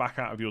Salah back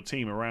out of your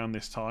team around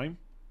this time.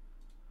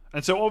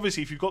 And so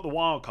obviously if you've got the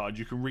wild card,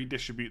 you can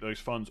redistribute those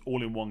funds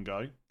all in one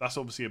go. That's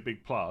obviously a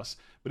big plus.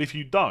 But if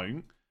you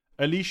don't,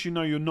 at least you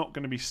know you're not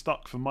going to be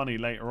stuck for money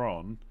later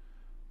on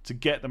to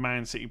get the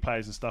Man City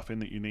players and stuff in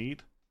that you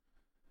need.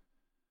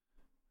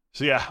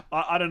 So yeah,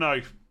 I don't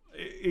know.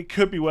 It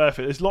could be worth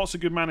it. There's lots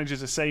of good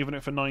managers are saving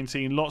it for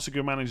 19. Lots of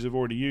good managers have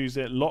already used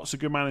it. Lots of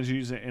good managers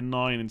use it in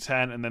 9 and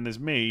 10. And then there's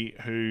me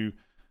who...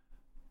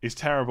 is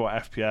terrible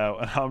at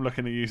FPL, and I'm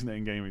looking at using it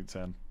in Game Week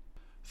 10.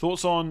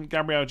 Thoughts on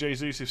Gabriel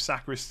Jesus if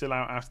Saka is still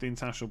out after the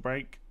international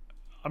break?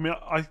 I mean,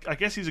 I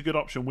guess he's a good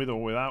option with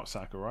or without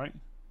Saka, right?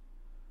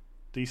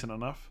 Decent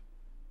enough.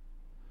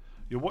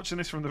 You're watching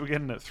this from the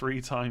beginning at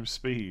 3 times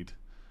speed.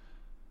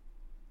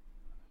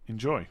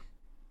 Enjoy.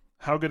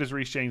 How good is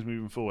Reece James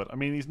moving forward? I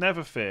mean, he's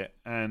never fit,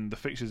 and the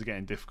fixtures are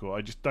getting difficult.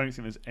 I just don't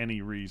think there's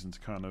any reason to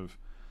kind of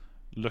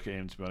look at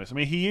him, to be honest. I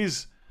mean,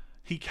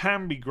 he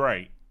can be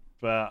great,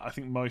 but I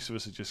think most of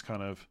us are just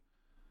kind of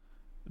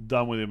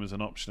done with him as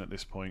an option at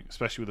this point,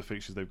 especially with the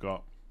fixtures they've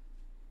got.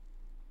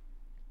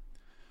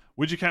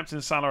 Would you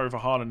captain Salah over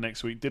Haaland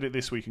next week? Did it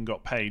this week and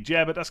got paid.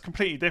 Yeah, but that's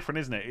completely different,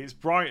 isn't it? It's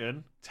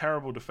Brighton,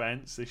 terrible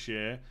defence this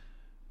year,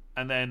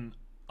 and then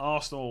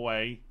Arsenal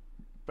away,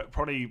 but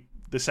probably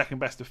the second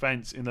best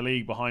defence in the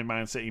league behind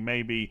Man City.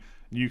 Maybe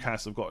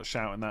Newcastle have got a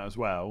shout in that as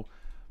well.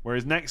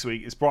 Whereas next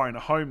week, it's Brighton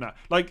at home now.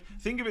 Like,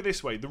 think of it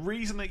this way. The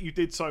reason that you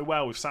did so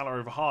well with Salah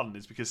over Haaland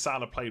is because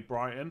Salah played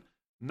Brighton.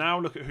 Now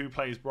look at who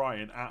plays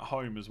Brighton at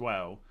home as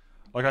well.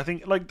 Like, I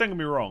think, like, don't get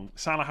me wrong,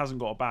 Salah hasn't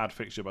got a bad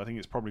fixture, but I think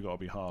it's probably got to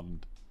be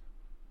Haaland.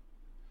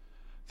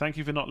 Thank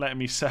you for not letting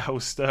me sell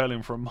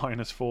Sterling for a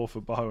 -4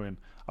 for Bowen.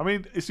 I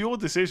mean, it's your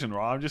decision,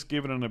 right? I'm just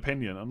giving an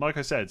opinion. And like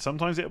I said,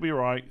 sometimes it'll be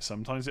right,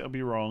 sometimes it'll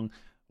be wrong.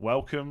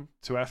 Welcome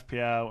to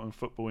FPL and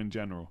football in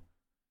general.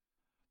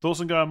 Thoughts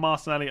on going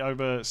Martinelli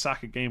over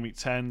Saka game week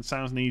 10?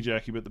 Sounds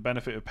knee-jerky, but the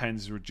benefit of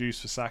pens is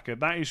reduced for Saka.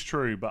 That is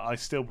true, but I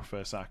still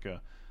prefer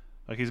Saka.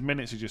 Like, his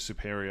minutes are just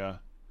superior.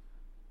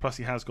 Plus,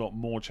 he has got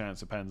more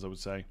chance of pens, I would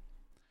say.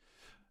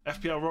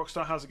 FPL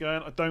Rockstar, how's it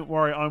going? Don't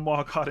worry, I'm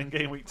wildcarding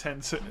game week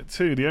 10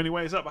 too. The only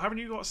way is up. But haven't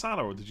you got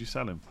Salah, or did you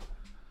sell him?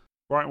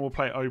 Brighton will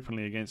play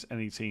openly against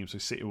any team, so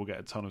City will get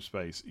a ton of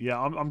space. Yeah,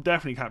 I'm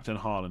definitely captain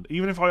Haaland.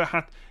 Even if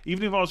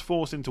I was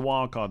forced into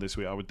wildcard this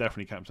week, I would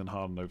definitely captain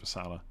Haaland over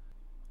Salah.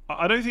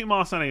 I don't think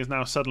Martinelli is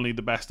now suddenly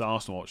the best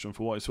Arsenal option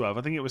for what it's worth.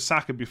 I think it was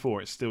Saka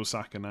before. It's still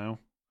Saka now.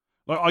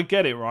 Like, I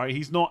get it, right?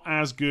 He's not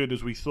as good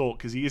as we thought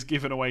because he is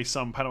giving away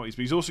some penalties,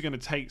 but he's also going to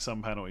take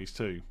some penalties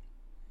too.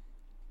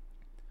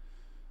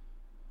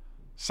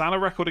 Salah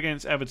record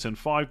against Everton: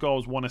 5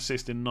 goals, 1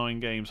 assist in 9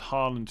 games.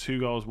 Haaland 2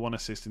 goals, 1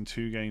 assist in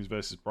 2 games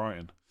versus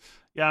Brighton.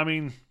 Yeah, I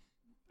mean,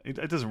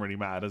 it doesn't really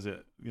matter, does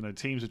it? You know,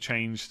 teams have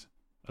changed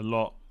a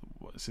lot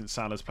since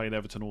Salah's played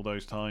Everton all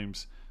those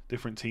times.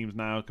 Different teams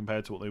now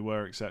compared to what they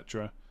were,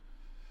 etc.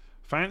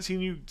 Fancy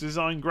new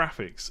design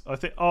graphics. I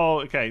think. Oh,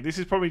 okay. This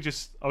is probably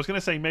just. I was going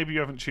to say maybe you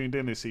haven't tuned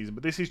in this season,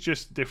 but this is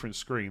just a different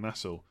screen.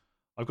 That's all.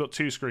 I've got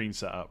 2 screens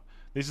set up.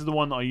 This is the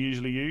one that I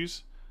usually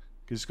use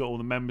because it's got all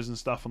the members and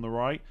stuff on the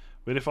right.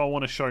 But if I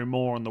want to show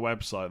more on the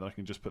website, then I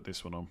can just put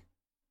this one on.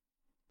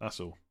 That's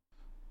all.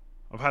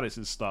 I've had it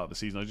since the start of the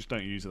season. I just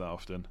don't use it that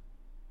often.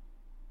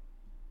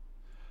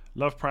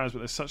 Love Praz, but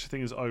there's such a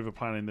thing as over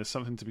planning. There's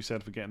something to be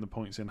said for getting the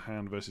points in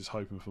hand versus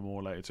hoping for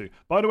more later too.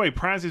 By the way,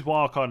 Praz is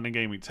wildcarding in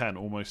game week 10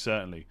 almost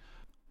certainly.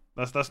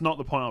 That's not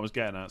the point I was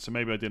getting at. So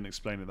maybe I didn't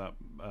explain it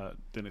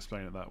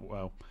that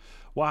well.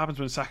 What happens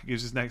when Saka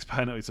gives his next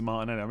penalty to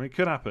Martinelli? I mean, it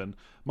could happen.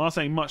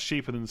 Martinelli much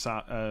cheaper than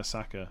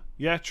Saka.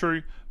 Yeah,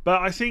 true.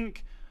 But I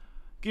think,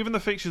 given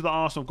the fixtures that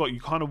Arsenal have got, you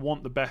kind of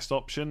want the best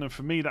option, and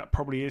for me, that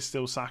probably is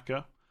still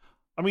Saka.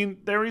 I mean,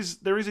 there is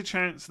a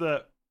chance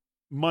that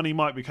money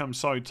might become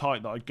so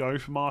tight that I go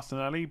for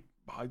Martinelli.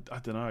 I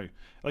don't know.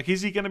 Like,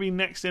 is he going to be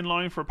next in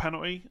line for a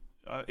penalty?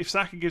 If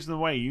Saka gives them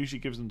away, he usually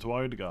gives them to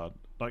Odegaard.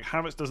 Like,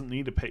 Havertz doesn't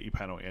need a pity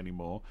penalty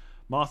anymore.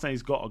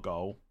 Martinelli's got a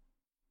goal.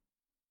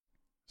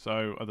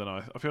 So, I don't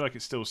know. I feel like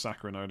it's still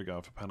Saka and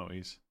Odegaard for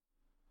penalties.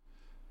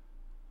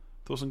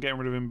 Thoughts on getting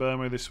rid of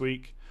Mbeumo this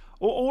week?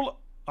 Oh,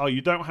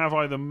 you don't have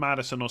either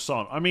Maddison or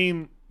Son. I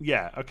mean,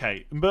 yeah,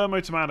 okay.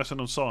 Mbeumo to Maddison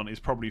or Son is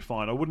probably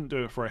fine. I wouldn't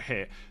do it for a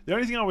hit. The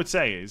only thing I would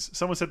say is,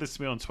 someone said this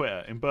to me on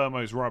Twitter,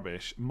 Mbeumo's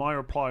rubbish. My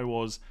reply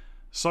was,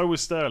 so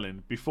was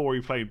Sterling before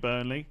he played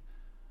Burnley.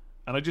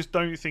 And I just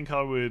don't think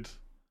I wouldn't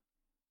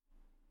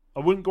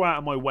go out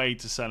of my way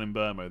to sell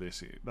Mbeumo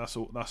this year. That's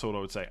all I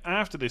would say.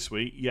 After this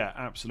week, yeah,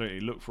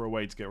 absolutely. Look for a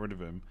way to get rid of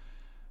him.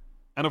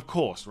 And of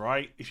course,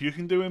 right, if you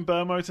can do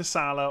Mbeumo to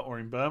Salah or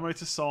Mbeumo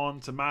to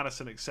Son to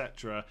Maddison,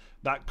 etc.,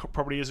 that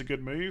probably is a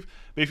good move.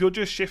 But if you're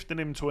just shifting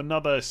him to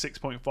another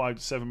 6.5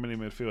 to 7 million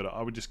midfielder,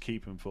 I would just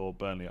keep him for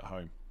Burnley at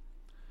home.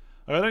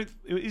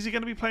 Is he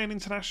going to be playing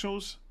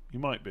internationals? He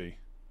might be.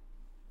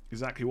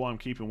 Exactly why I'm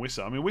keeping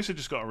Wissa. I mean, Wissa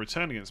just got a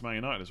return against Man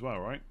United as well,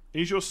 right?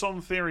 Is your Son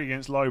theory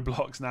against low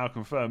blocks now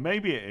confirmed?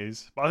 Maybe it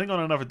is, but I think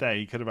on another day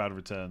he could have had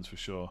returns for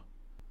sure.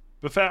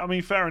 But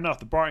fair enough.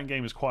 The Brighton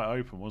game was quite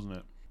open, wasn't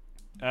it?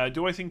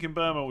 Do I think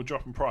Mbeumo will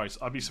drop in price?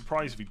 I'd be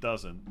surprised if he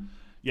doesn't.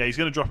 Yeah, he's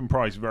going to drop in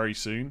price very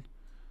soon.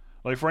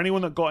 Like, for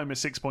anyone that got him at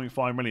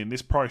 6.5 million,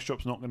 this price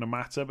drop's not going to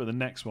matter, but the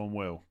next one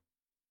will.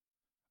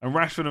 And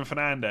Rashford and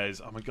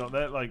Fernandes, oh my god,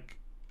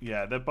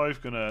 they're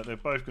both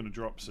gonna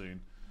drop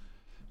soon.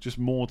 Just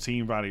more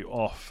team value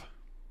off.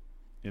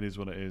 It is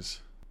what it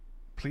is.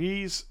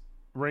 Please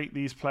rate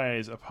these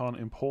players upon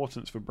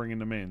importance for bringing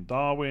them in.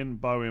 Darwin,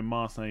 Bowen,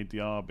 Martinelli,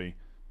 Diaby.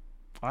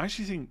 I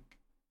actually think,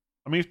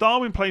 I mean, if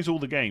Darwin plays all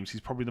the games,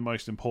 he's probably the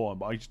most important,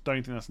 but I just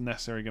don't think that's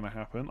necessarily going to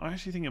happen. I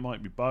actually think it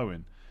might be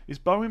Bowen. Is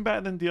Bowen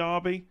better than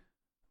Diaby?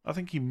 I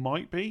think he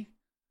might be.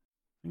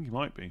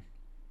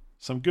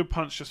 Some good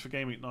punch just for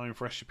Game Week 9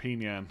 for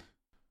Eshipinian.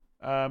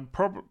 I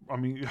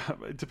mean,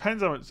 it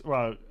depends how much.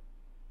 Well,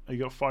 you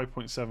got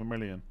 5.7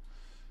 million.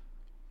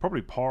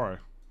 Probably Porro.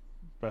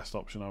 Best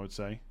option, I would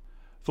say.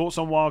 Thoughts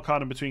on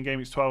wildcard in between Game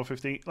Weeks 12 and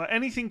 15? Like,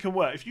 anything can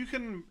work. If you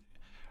can,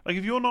 like,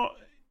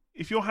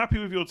 if you're happy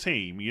with your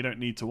team, you don't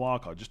need to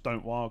wildcard. Just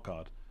don't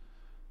wildcard.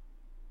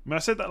 I mean, I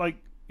said that, like,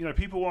 you know,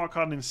 people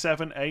wildcarding in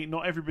 7, 8.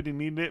 Not everybody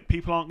needed it.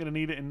 People aren't going to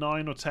need it in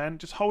 9 or 10.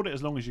 Just hold it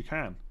as long as you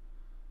can.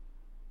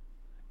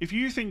 If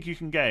you think you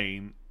can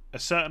gain a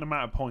certain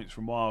amount of points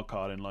from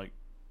wildcarding, like,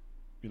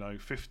 you know,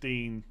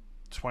 15,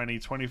 20,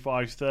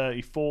 25,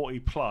 30, 40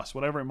 plus,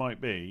 whatever it might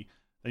be,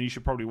 then you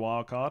should probably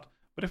wildcard.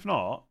 But if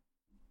not,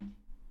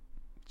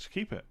 just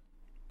keep it.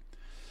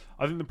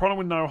 I think the problem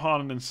with no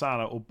Haaland and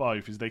Salah, or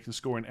both, is they can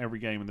score in every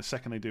game, and the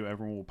second they do,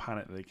 everyone will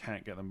panic that they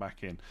can't get them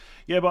back in.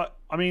 Yeah, but,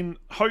 I mean,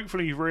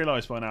 hopefully you've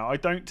realised by now, I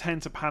don't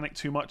tend to panic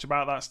too much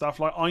about that stuff.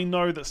 Like, I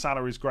know that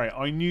Salah is great.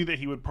 I knew that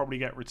he would probably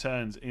get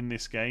returns in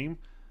this game.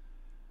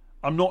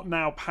 I'm not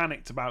now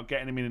panicked about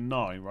getting him in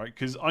 9, right?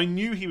 Because I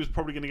knew he was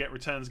probably going to get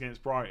returns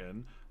against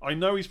Brighton. I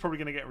know he's probably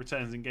going to get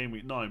returns in Game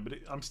Week 9, but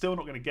I'm still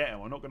not going to get him.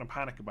 I'm not going to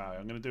panic about it.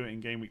 I'm going to do it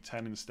in Game Week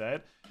 10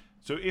 instead.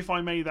 So if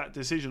I made that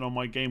decision on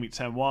my Game Week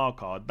 10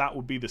 wildcard, that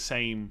would be the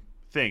same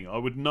thing. I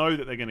would know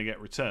that they're going to get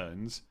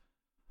returns.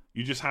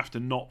 You just have to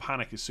not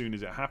panic as soon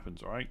as it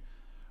happens, right?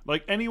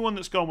 Like, anyone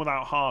that's gone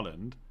without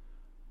Haaland,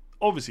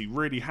 obviously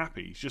really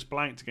happy. He's just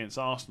blanked against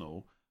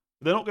Arsenal.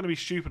 They're not going to be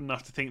stupid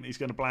enough to think that he's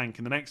going to blank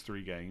in the next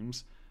 3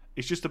 games.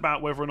 It's just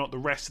about whether or not the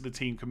rest of the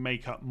team can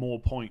make up more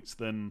points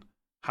than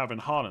having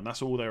Haaland.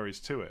 That's all there is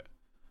to it.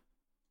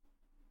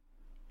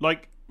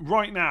 Like,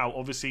 right now,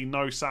 obviously,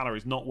 no Salah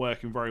is not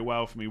working very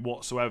well for me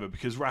whatsoever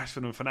because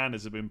Rashford and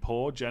Fernandes have been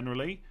poor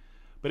generally.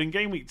 But in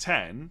Game Week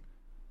 10,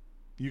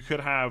 you could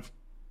have,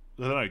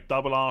 I don't know,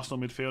 double Arsenal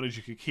midfielders.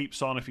 You could keep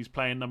Son if he's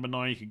playing number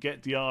 9. You could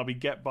get Diaby,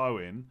 get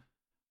Bowen,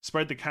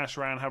 spread the cash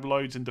around, have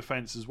loads in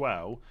defence as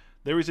well.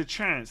 There is a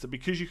chance that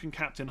because you can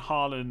captain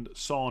Haaland,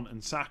 Son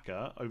and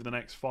Saka over the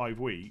next 5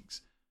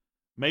 weeks,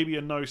 maybe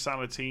a no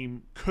Salah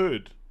team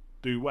could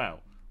do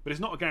well. But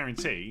it's not a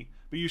guarantee.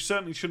 But you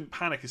certainly shouldn't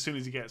panic as soon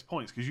as he gets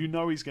points because you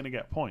know he's going to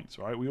get points,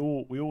 right? We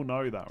all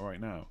know that right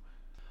now.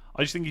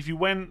 I just think if you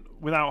went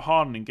without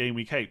Haaland in Game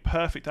Week 8,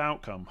 perfect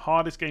outcome.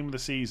 Hardest game of the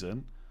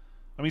season.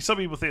 I mean, some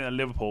people think that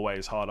Liverpool way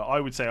is harder. I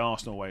would say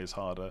Arsenal way is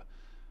harder.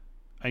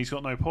 And he's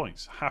got no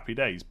points. Happy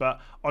days. But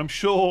I'm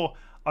sure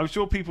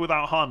people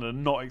without Haaland are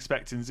not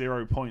expecting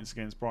 0 points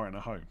against Brighton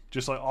at home.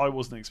 Just like I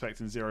wasn't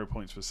expecting 0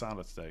 points for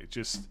Salah today.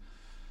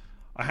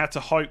 I had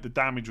to hope the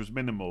damage was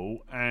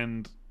minimal.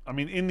 And, I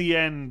mean, in the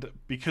end,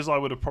 because I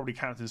would have probably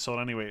captained Son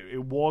anyway,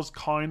 it was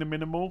kind of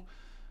minimal.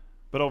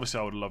 But obviously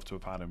I would have loved to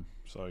have had him.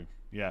 So,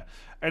 yeah.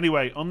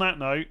 Anyway, on that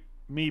note,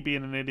 me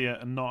being an idiot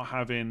and not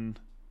having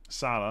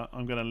Salah,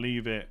 I'm going to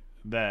leave it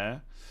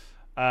there.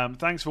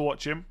 Thanks for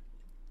watching.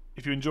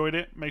 If you enjoyed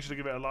it, make sure to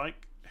give it a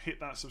like. Hit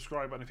that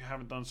subscribe button if you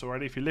haven't done so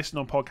already. If you listen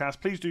on podcasts,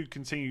 please do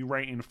continue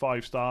rating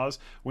 5 stars.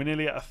 We're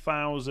nearly at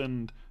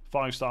 1,000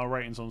 5-star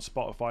ratings on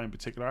Spotify in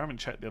particular. I haven't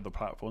checked the other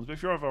platforms, but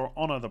if you're ever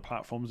on other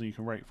platforms and you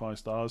can rate 5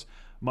 stars,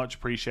 much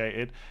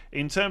appreciated.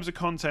 In terms of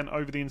content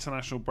over the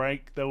international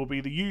break, there will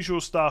be the usual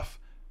stuff,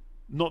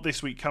 not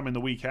this week, coming the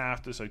week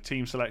after, so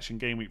team selection,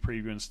 game week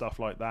preview and stuff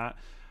like that.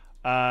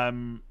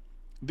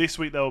 This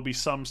week there will be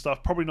some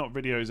stuff, probably not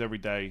videos every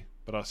day,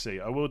 but I'll see.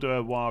 I will do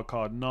a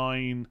wildcard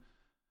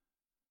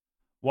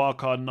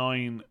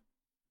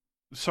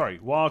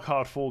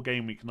 4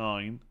 game week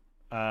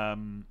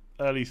 9.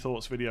 Early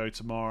thoughts video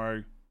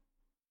tomorrow.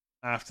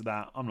 After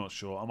that, I'm not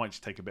sure. I might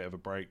just take a bit of a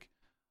break.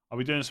 I'll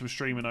be doing some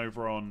streaming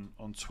over on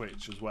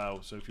Twitch as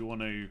well. So if you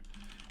want to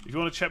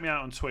check me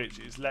out on Twitch,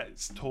 it's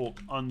Let's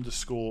Talk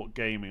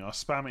 _gaming. I'll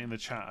spam it in the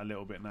chat a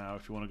little bit now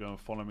if you want to go and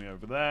follow me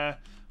over there.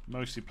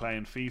 Mostly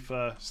playing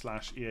FIFA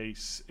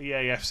 /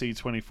 EAFC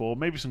 24.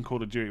 Maybe some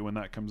Call of Duty when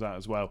that comes out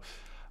as well.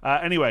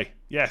 Anyway,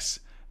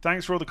 yes.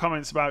 Thanks for all the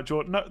comments about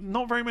Jordan. No,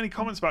 not very many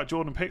comments about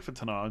Jordan Pickford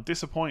tonight. I'm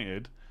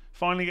disappointed.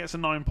 Finally gets a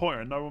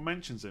 9-pointer and no one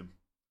mentions him.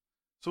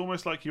 It's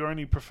almost like you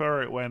only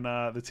prefer it when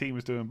the team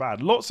is doing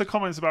bad. Lots of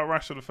comments about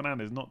Rashford and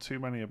Fernandes, not too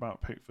many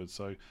about Pickford.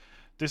 So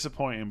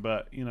disappointing,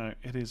 but you know,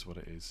 it is what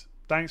it is.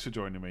 Thanks for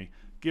joining me.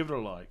 Give it a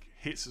like,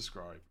 hit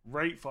subscribe,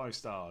 rate 5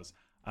 stars,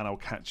 and I'll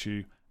catch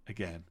you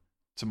again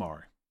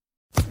tomorrow.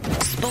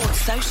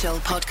 Sports Social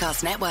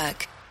Podcast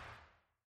Network.